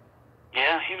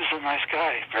 Yeah, he was a nice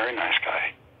guy. Very nice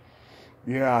guy.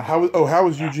 Yeah. How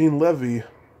was Eugene Levy?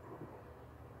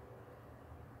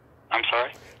 I'm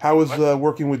sorry? How was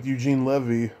working with Eugene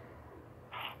Levy?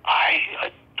 I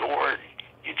adored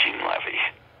Eugene Levy.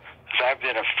 Because I've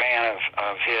been a fan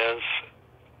of his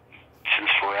since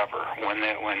forever. When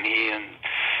he and...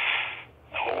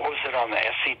 What was it on the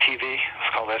SCTV? It was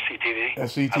called SCTV?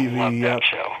 SCTV, I loved that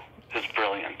show. It was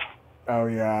brilliant. Oh,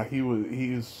 yeah. He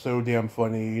was so damn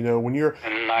funny. When you're...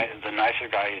 And the nicer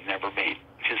guy you'd never meet.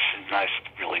 He's nice,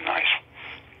 really nice.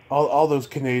 All those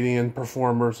Canadian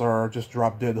performers are just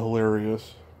drop-dead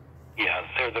hilarious. Yeah,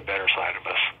 they're the better side of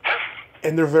us.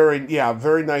 And they're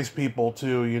very nice people,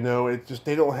 too, It's just,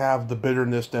 they don't have the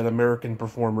bitterness that American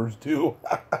performers do.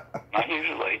 Not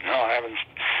usually. No, I haven't...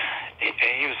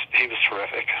 He was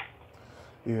terrific.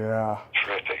 Yeah.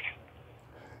 Terrific.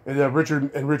 And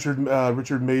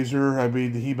Richard Mazer, I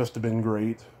mean, he must have been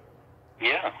great.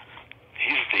 Yeah.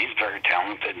 He's very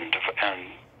talented and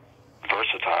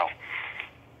versatile.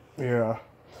 Yeah.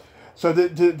 So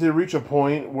did it reach a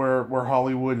point where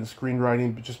Hollywood and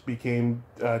screenwriting just became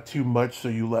too much, so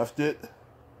you left it?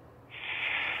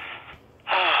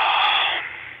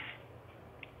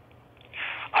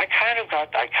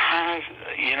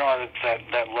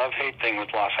 That love-hate thing with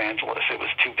Los Angeles, it was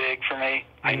too big for me.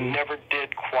 Mm-hmm. I never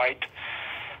did quite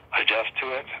adjust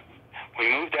to it. We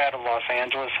moved out of Los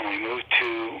Angeles and we moved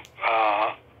to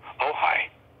Ojai,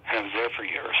 and I was there for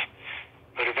years.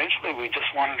 But eventually we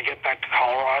just wanted to get back to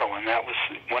Colorado, and that was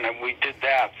when we did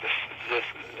that. This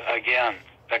again,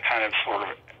 that kind of sort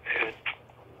of it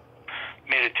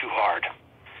made it too hard to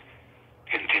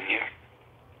continue.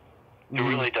 Mm-hmm. It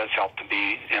really does help to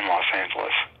be in Los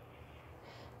Angeles.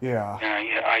 Yeah.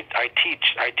 I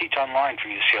teach online for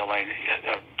UCLA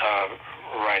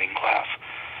writing class,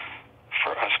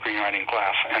 for a screenwriting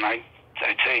class, and I'd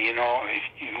say, if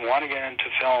you want to get into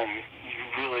film,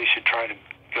 you really should try to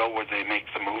go where they make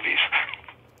the movies.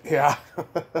 Yeah.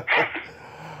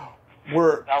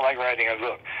 Not like writing a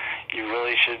book. you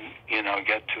really should,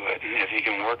 get to it. And if you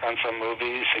can work on some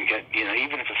movies and get,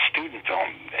 even if it's student film,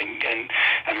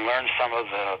 and learn some of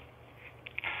the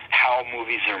how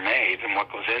movies are made and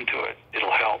what goes into it,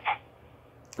 it'll help.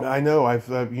 I know. I've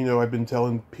been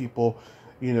telling people,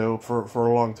 for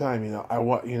a long time, I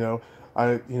want,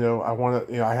 I want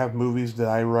to, I have movies that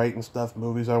I write and stuff,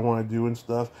 movies I want to do and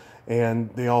stuff, and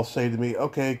they all say to me,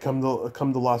 okay, come to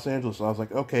Los Angeles. And I was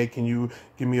like, okay, can you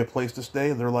give me a place to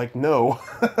stay? They're like, no.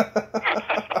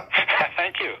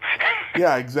 Thank you.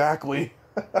 Yeah, exactly.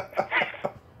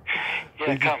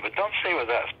 Yeah, come, but don't stay with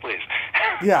us, please.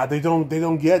 Yeah, they don't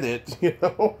get it,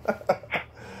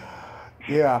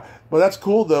 Yeah, but that's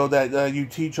cool though that you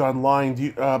teach online. Do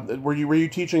you, were you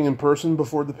teaching in person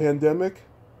before the pandemic?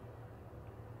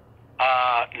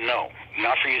 No,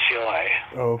 not for UCLA.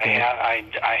 Oh, okay.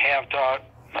 I have taught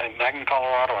back in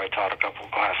Colorado. I taught a couple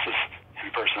of classes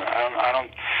in person. I don't.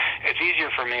 It's easier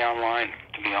for me online,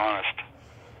 to be honest.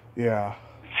 Yeah.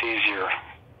 It's easier.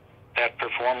 That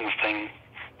performance thing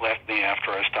left me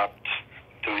after I stopped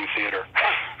doing theater.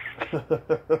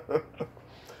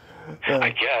 I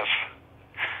guess.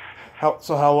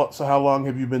 How long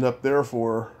have you been up there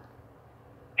for?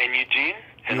 In Eugene,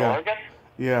 in Yeah. Oregon?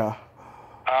 Yeah.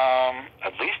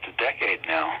 At least a decade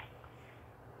now.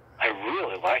 I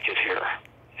really like it here.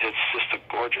 It's just a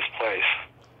gorgeous place.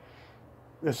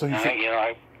 Yeah, so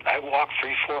I walk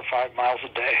 3, 4, 5 miles a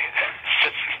day.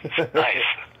 It's nice.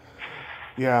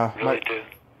 Yeah. Really do.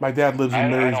 My dad lives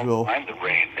in Marysville. I don't mind the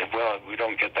rain. Well, we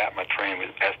don't get that much rain,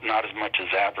 not as much as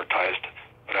advertised,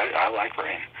 but I like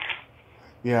rain.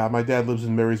 Yeah, my dad lives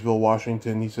in Marysville,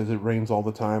 Washington. He says it rains all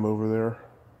the time over there.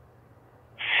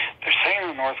 They're saying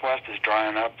the Northwest is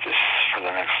drying up for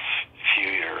the next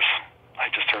few years. I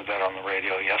just heard that on the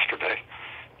radio yesterday,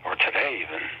 or today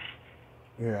even.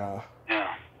 Yeah.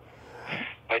 Yeah.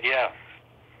 But yeah.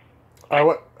 I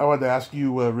wanted to ask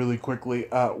you really quickly,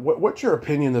 what's your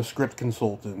opinion of script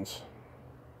consultants?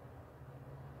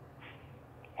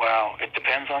 Well, it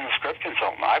depends on the script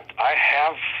consultant.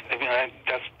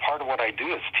 That's part of what I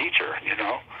do as teacher,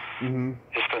 Mm-hmm.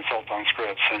 is consult on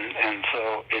scripts. And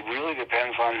so it really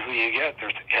depends on who you get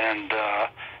and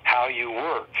how you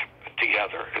work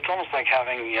together. It's almost like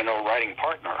having, a writing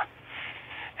partner.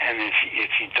 And if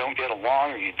you don't get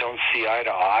along or you don't see eye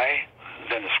to eye,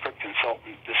 then a script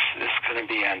consultant is going to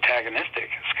be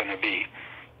antagonistic. It's going to be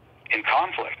in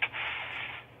conflict.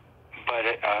 But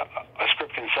a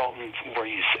script consultant where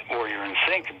you're in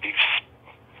sync can be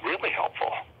really helpful,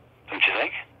 don't you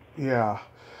think? Yeah.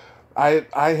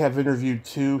 I have interviewed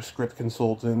 2 script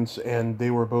consultants, and they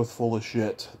were both full of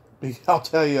shit. I'll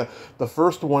tell you, the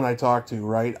first one I talked to,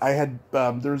 right? I had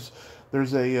there's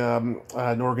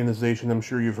an organization, I'm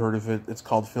sure you've heard of it. It's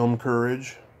called Film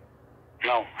Courage.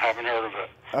 No, haven't heard of it.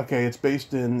 Okay, it's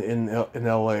based in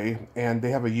LA, and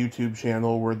they have a YouTube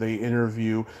channel where they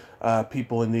interview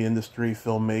people in the industry,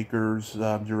 filmmakers,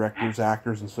 directors,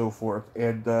 actors, and so forth.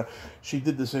 And she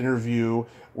did this interview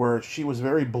where she was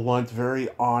very blunt, very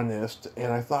honest,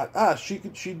 and I thought,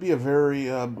 she'd be a very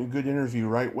good interview,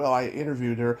 right? Well, I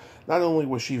interviewed her. Not only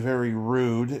was she very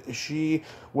rude, she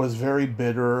was very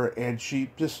bitter, and she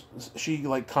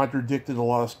contradicted a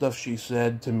lot of stuff she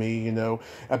said to me.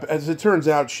 As it turns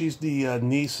out, she's the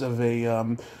niece of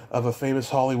a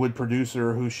famous Hollywood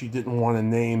producer who she didn't want to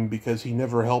name because he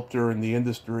never helped her in the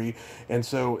industry. And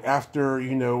so after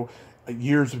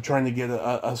years of trying to get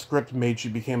a script made, she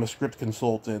became a script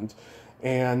consultant,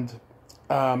 and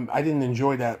I didn't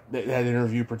enjoy that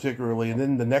interview particularly. And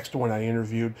then the next one I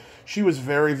interviewed, she was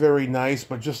very, very nice,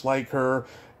 but just like her,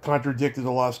 contradicted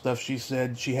a lot of stuff she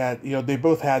said. She had, they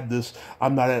both had this,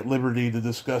 I'm not at liberty to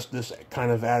discuss this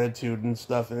kind of attitude and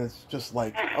stuff, and it's just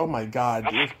like, oh my God.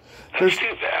 That's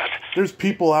too bad. There's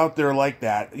people out there like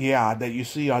that, that you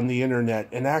see on the internet.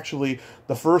 And actually,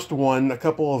 the first one, a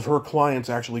couple of her clients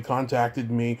actually contacted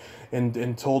me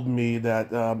and told me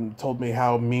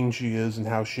how mean she is and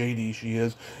how shady she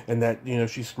is, and that,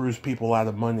 she screws people out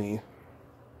of money.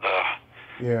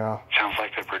 Yeah. Sounds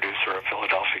like the producer of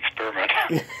Philadelphia Experiment.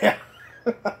 Yeah.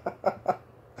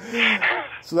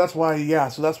 So that's why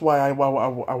I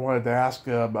wanted to ask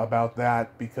about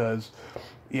that, because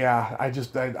I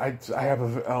have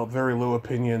a very low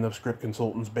opinion of script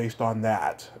consultants based on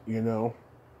that, Well,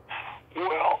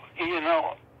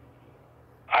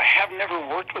 I have never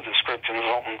worked with a script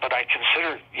consultant, but I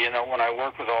consider, when I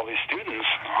work with all these students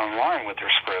online with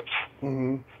their scripts,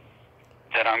 mm-hmm.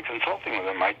 that I'm consulting with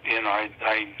them. I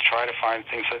try to find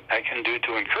things that I can do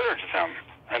to encourage them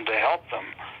and to help them.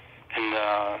 And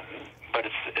but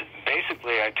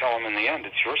basically, I tell them in the end,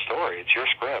 it's your story, it's your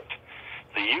script,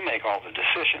 that you make all the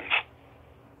decisions.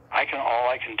 All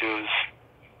I can do is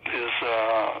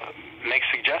make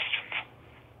suggestions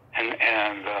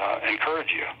and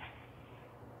encourage you.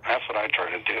 That's what I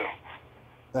try to do.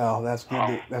 Oh, that's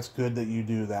good. That's good that you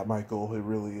do that, Michael. It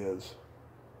really is.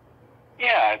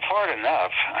 Yeah, it's hard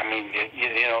enough. I mean,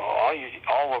 you know,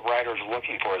 all a writer's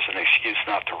looking for is an excuse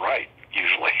not to write,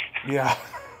 usually. Yeah,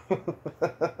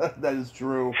 that is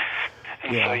true.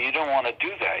 And so you don't want to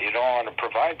do that. You don't want to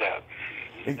provide that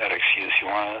excuse. You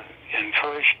want to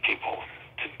encourage people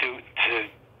to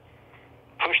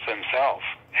push themselves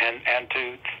and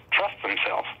to trust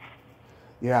themselves.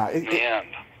 Yeah, in the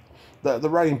end. The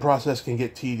writing process can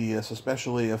get tedious,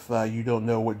 especially if you don't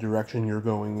know what direction you're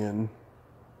going in.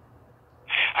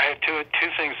 I have two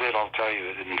things that I'll tell you,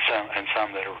 and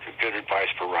some that are good advice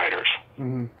for writers.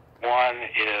 Mm-hmm. One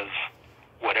is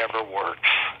whatever works.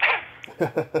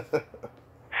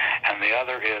 And the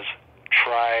other is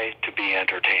try to be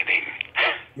entertaining.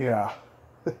 Yeah.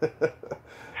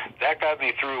 That got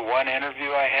me through one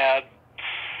interview I had.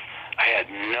 I had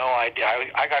no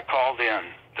idea. I got called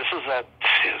in. This is a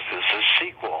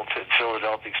sequel to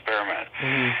Philadelphia Experiment.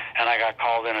 Mm-hmm. And I got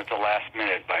called in at the last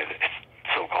minute by the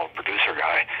so-called producer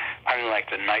guy. I mean, like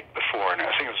the night before, and I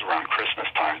think it was around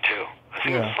Christmas time, too. I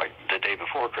think it was like the day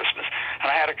before Christmas. And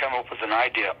I had to come up with an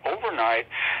idea overnight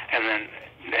and then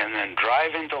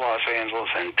drive into Los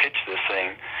Angeles and pitch this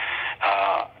thing.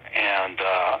 And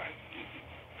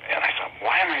I thought,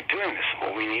 why am I doing this?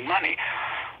 Well, we need money.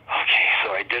 Okay,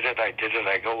 so I did it. I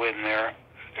go in there.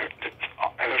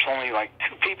 There's only like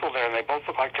two people there, and they both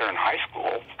look like they're in high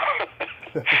school.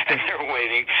 And they're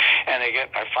waiting, and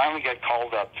I finally get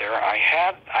called up there. I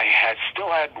still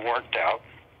hadn't worked out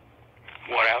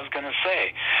what I was going to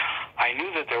say. I knew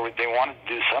that they wanted to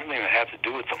do something that had to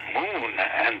do with the moon,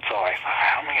 and so I thought,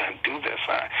 how am I going to do this?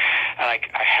 And I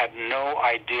had no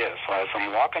idea. So as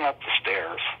I'm walking up the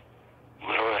stairs,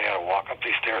 literally I had to walk up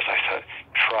these stairs, I said,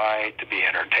 try to be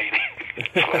entertaining.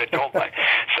 That's what I told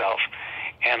myself.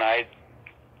 And I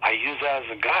used that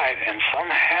as a guide, and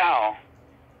somehow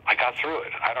I got through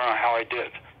it. I don't know how I did.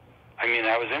 I mean,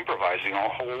 I was improvising all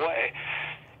the whole way.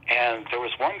 And there was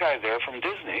one guy there from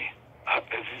Disney.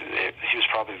 He was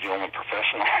probably the only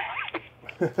professional.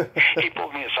 He pulled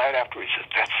me aside afterwards. He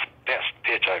said, that's the best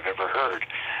pitch I've ever heard.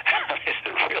 I said,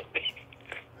 really?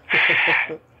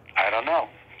 I don't know.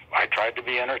 I tried to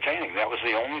be entertaining. That was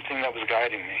the only thing that was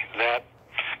guiding me.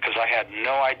 Because I had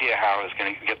no idea how I was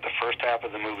going to get the first half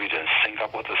of the movie to sync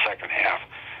up with the second half.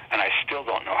 And I still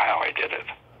don't know how I did it.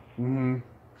 Mm-hmm.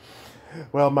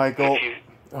 Well, Michael,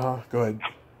 go ahead.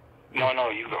 No,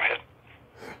 you go ahead.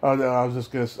 Oh no, I was just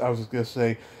gonna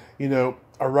say, you know,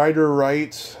 a writer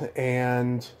writes,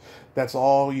 and that's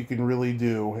all you can really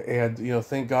do. And you know,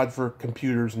 thank God for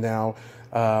computers now,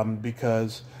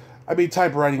 because I mean,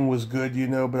 typewriting was good, you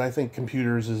know, but I think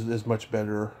computers is much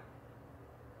better.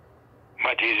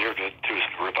 Much easier to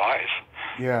revise.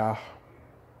 Yeah.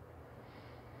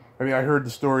 I mean, I heard the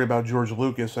story about George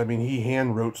Lucas. I mean, he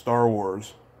hand wrote Star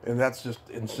Wars, and that's just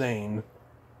insane.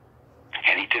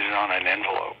 And he did it on an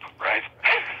envelope, right?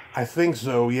 I think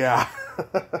so, yeah.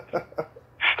 The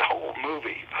whole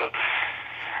movie.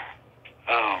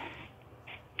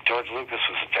 George Lucas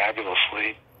was a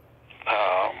fabulously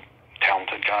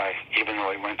talented guy, even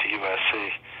though he went to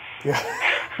USC. Yeah.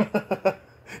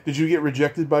 Did you get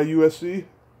rejected by USC?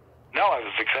 No, I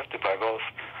was accepted by both,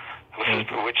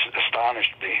 which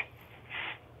astonished me.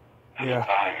 Yeah.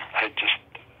 I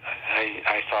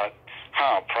thought,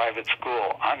 private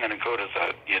school. I'm going to go to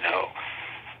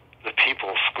the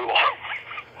people's school.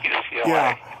 UCLA.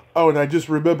 Yeah. Oh, and I just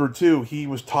remembered too. He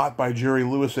was taught by Jerry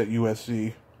Lewis at USC.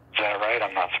 Is that right?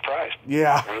 I'm not surprised.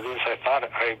 Yeah. Jerry Lewis. I thought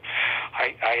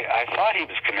he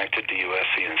was connected to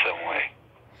USC in some way.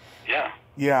 Yeah.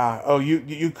 Yeah. Oh,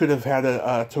 you could have had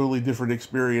a totally different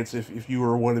experience if you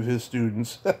were one of his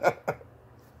students.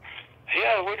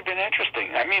 Yeah, it would have been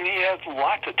interesting. I mean, he has a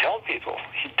lot to tell people.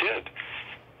 He did.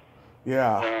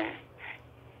 Yeah.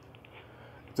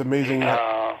 It's amazing.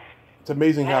 It's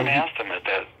amazing how. I asked him at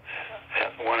that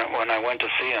when I went to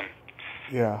see him.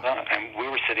 Yeah. And we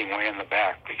were sitting way in the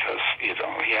back because we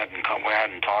hadn't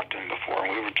talked to him before,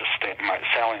 and we were just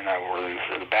Sally and I were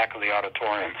in the back of the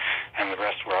auditorium, and the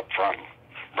rest were up front,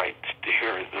 right to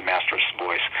hear the master's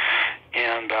voice.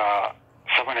 And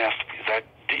someone asked me,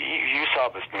 you saw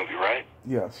this movie, right?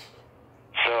 Yes.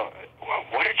 So,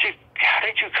 how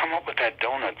did you come up with that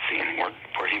donut scene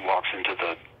where he walks into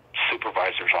the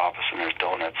supervisor's office and there's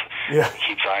donuts? Yeah. He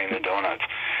keeps eyeing the donuts.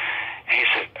 And he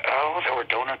said, there were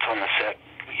donuts on the set.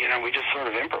 You know, we just sort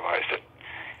of improvised it.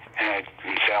 And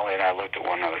Sally and I looked at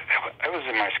one another. It was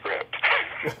in my script.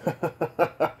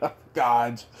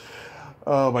 God.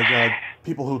 Oh, my God.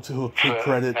 People who take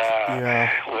credit.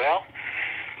 Yeah. Well,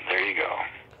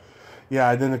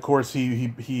 Yeah, and then of course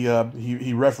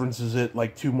he references it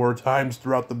like 2 more times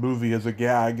throughout the movie as a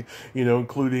gag, you know,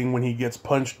 including when he gets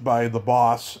punched by the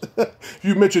boss. If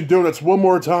you mention donuts one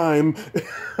more time.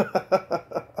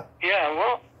 Yeah,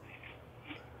 well,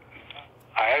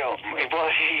 I don't. Well,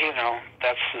 you know,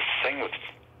 that's the thing with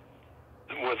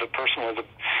a person with a.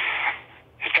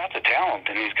 He's got the talent,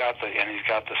 and he's got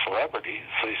the celebrity,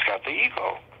 so he's got the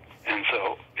ego. And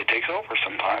so it takes over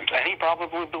sometimes. And he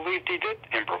probably believed he did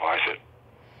improvise it.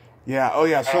 Yeah. Oh,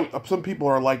 yeah. Some people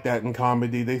are like that in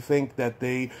comedy. They think that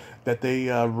they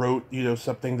wrote, you know,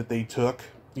 something that they took,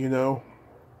 you know.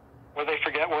 Or they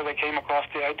forget where they came across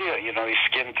the idea. You know, he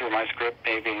skimmed through my script,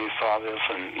 maybe, and he saw this,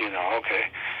 and, you know, okay.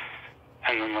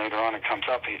 And then later on it comes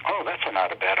up, that's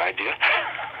not a bad idea.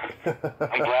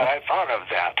 I'm glad I thought of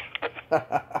that.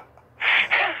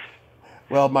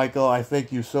 Well, Michael, I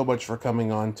thank you so much for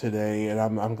coming on today, and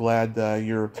I'm glad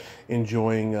you're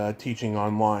enjoying teaching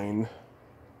online.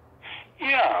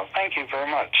 Yeah, thank you very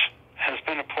much. It's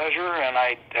been a pleasure, and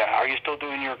are you still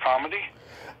doing your comedy?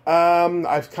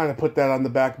 I've kind of put that on the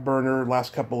back burner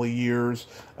last couple of years,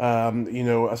 you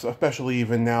know, especially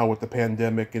even now with the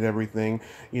pandemic and everything.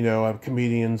 You know,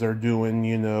 comedians are doing,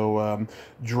 you know,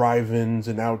 drive-ins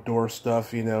and outdoor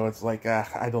stuff. You know, it's like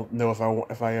I don't know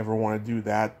if I ever want to do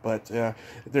that, but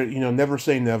you know, never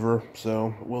say never.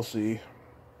 So we'll see.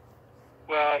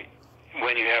 Well,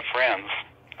 when you have friends,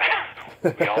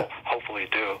 we all hopefully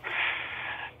do,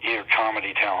 your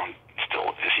comedy talent still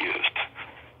is used.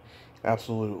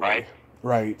 Absolutely. Right?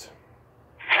 Right.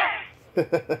 So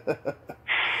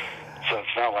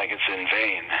it's not like it's in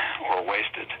vain or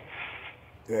wasted.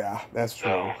 Yeah, that's true.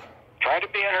 So try to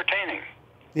be entertaining.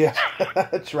 Yeah,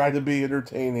 try to be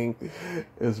entertaining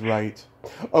is right.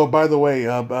 Oh, by the way,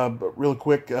 real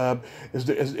quick, have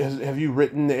you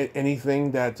written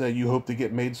anything that you hope to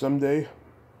get made someday?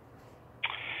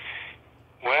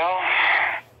 Well,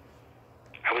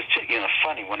 I was, you know,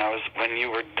 funny when I was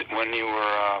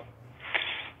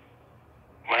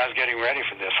getting ready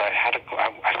for this, I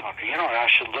thought, you know, I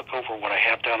should look over what I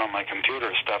have down on my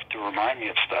computer stuff to remind me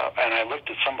of stuff. And I looked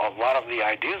at a lot of the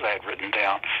ideas I had written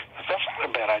down. That's not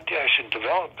a bad idea. I should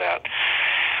develop that.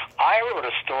 I wrote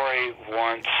a story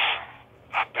once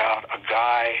about a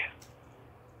guy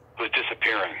who was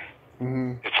disappearing.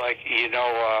 Mm-hmm. It's like,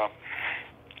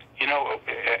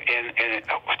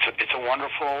 it's a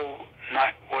wonderful.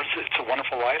 It's a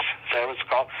Wonderful Life? Is that what it's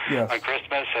called? Yes. On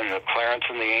Christmas, and the Clarence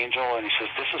and the Angel, and he says,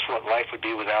 "This is what life would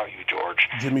be without you, George."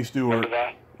 Jimmy Stewart. Remember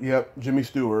that? Yep, Jimmy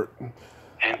Stewart.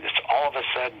 And it's all of a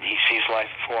sudden he sees life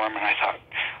before him, and I thought,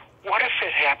 what if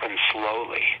it happened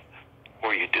slowly,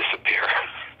 where you disappear?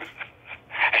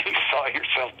 And you saw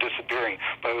yourself disappearing,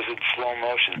 but it was in slow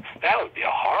motion. That would be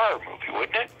a horror movie,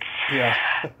 wouldn't it? Yeah.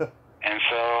 And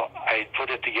so I put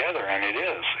it together, and it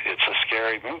is. It's a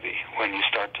scary movie when you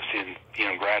start to see, you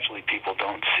know, gradually people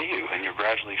don't see you, and you're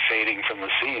gradually fading from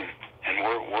the scene. And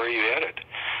where are you headed?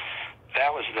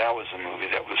 That was a movie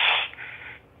that was.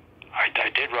 I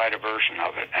did write a version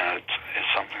of it, and it's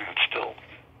something that still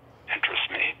interests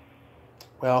me.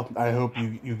 Well, I hope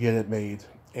you get it made,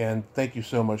 and thank you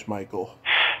so much, Michael.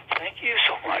 Thank you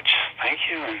so much. Thank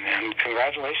you, and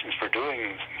congratulations for doing,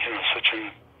 you know, such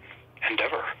an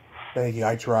endeavor. Thank you.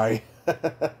 I try. You're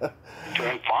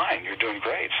doing fine. You're doing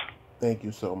great. Thank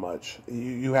you so much.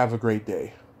 You have a great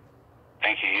day.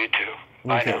 Thank you. You too.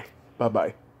 Bye okay. now.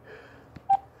 Bye-bye.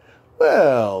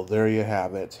 Well, there you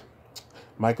have it.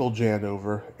 Michael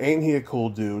Janover. Ain't he a cool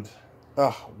dude?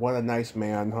 Ugh, what a nice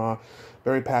man, huh?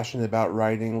 Very passionate about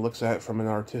writing. Looks at it from an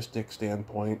artistic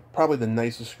standpoint. Probably the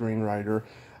nicest screenwriter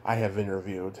I have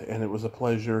interviewed. And it was a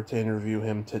pleasure to interview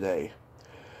him today.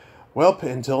 Well,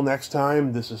 until next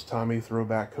time, this is Tommy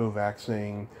Throwback Kovac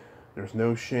saying, there's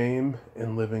no shame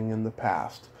in living in the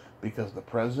past, because the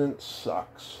present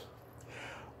sucks.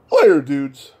 Later,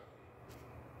 dudes.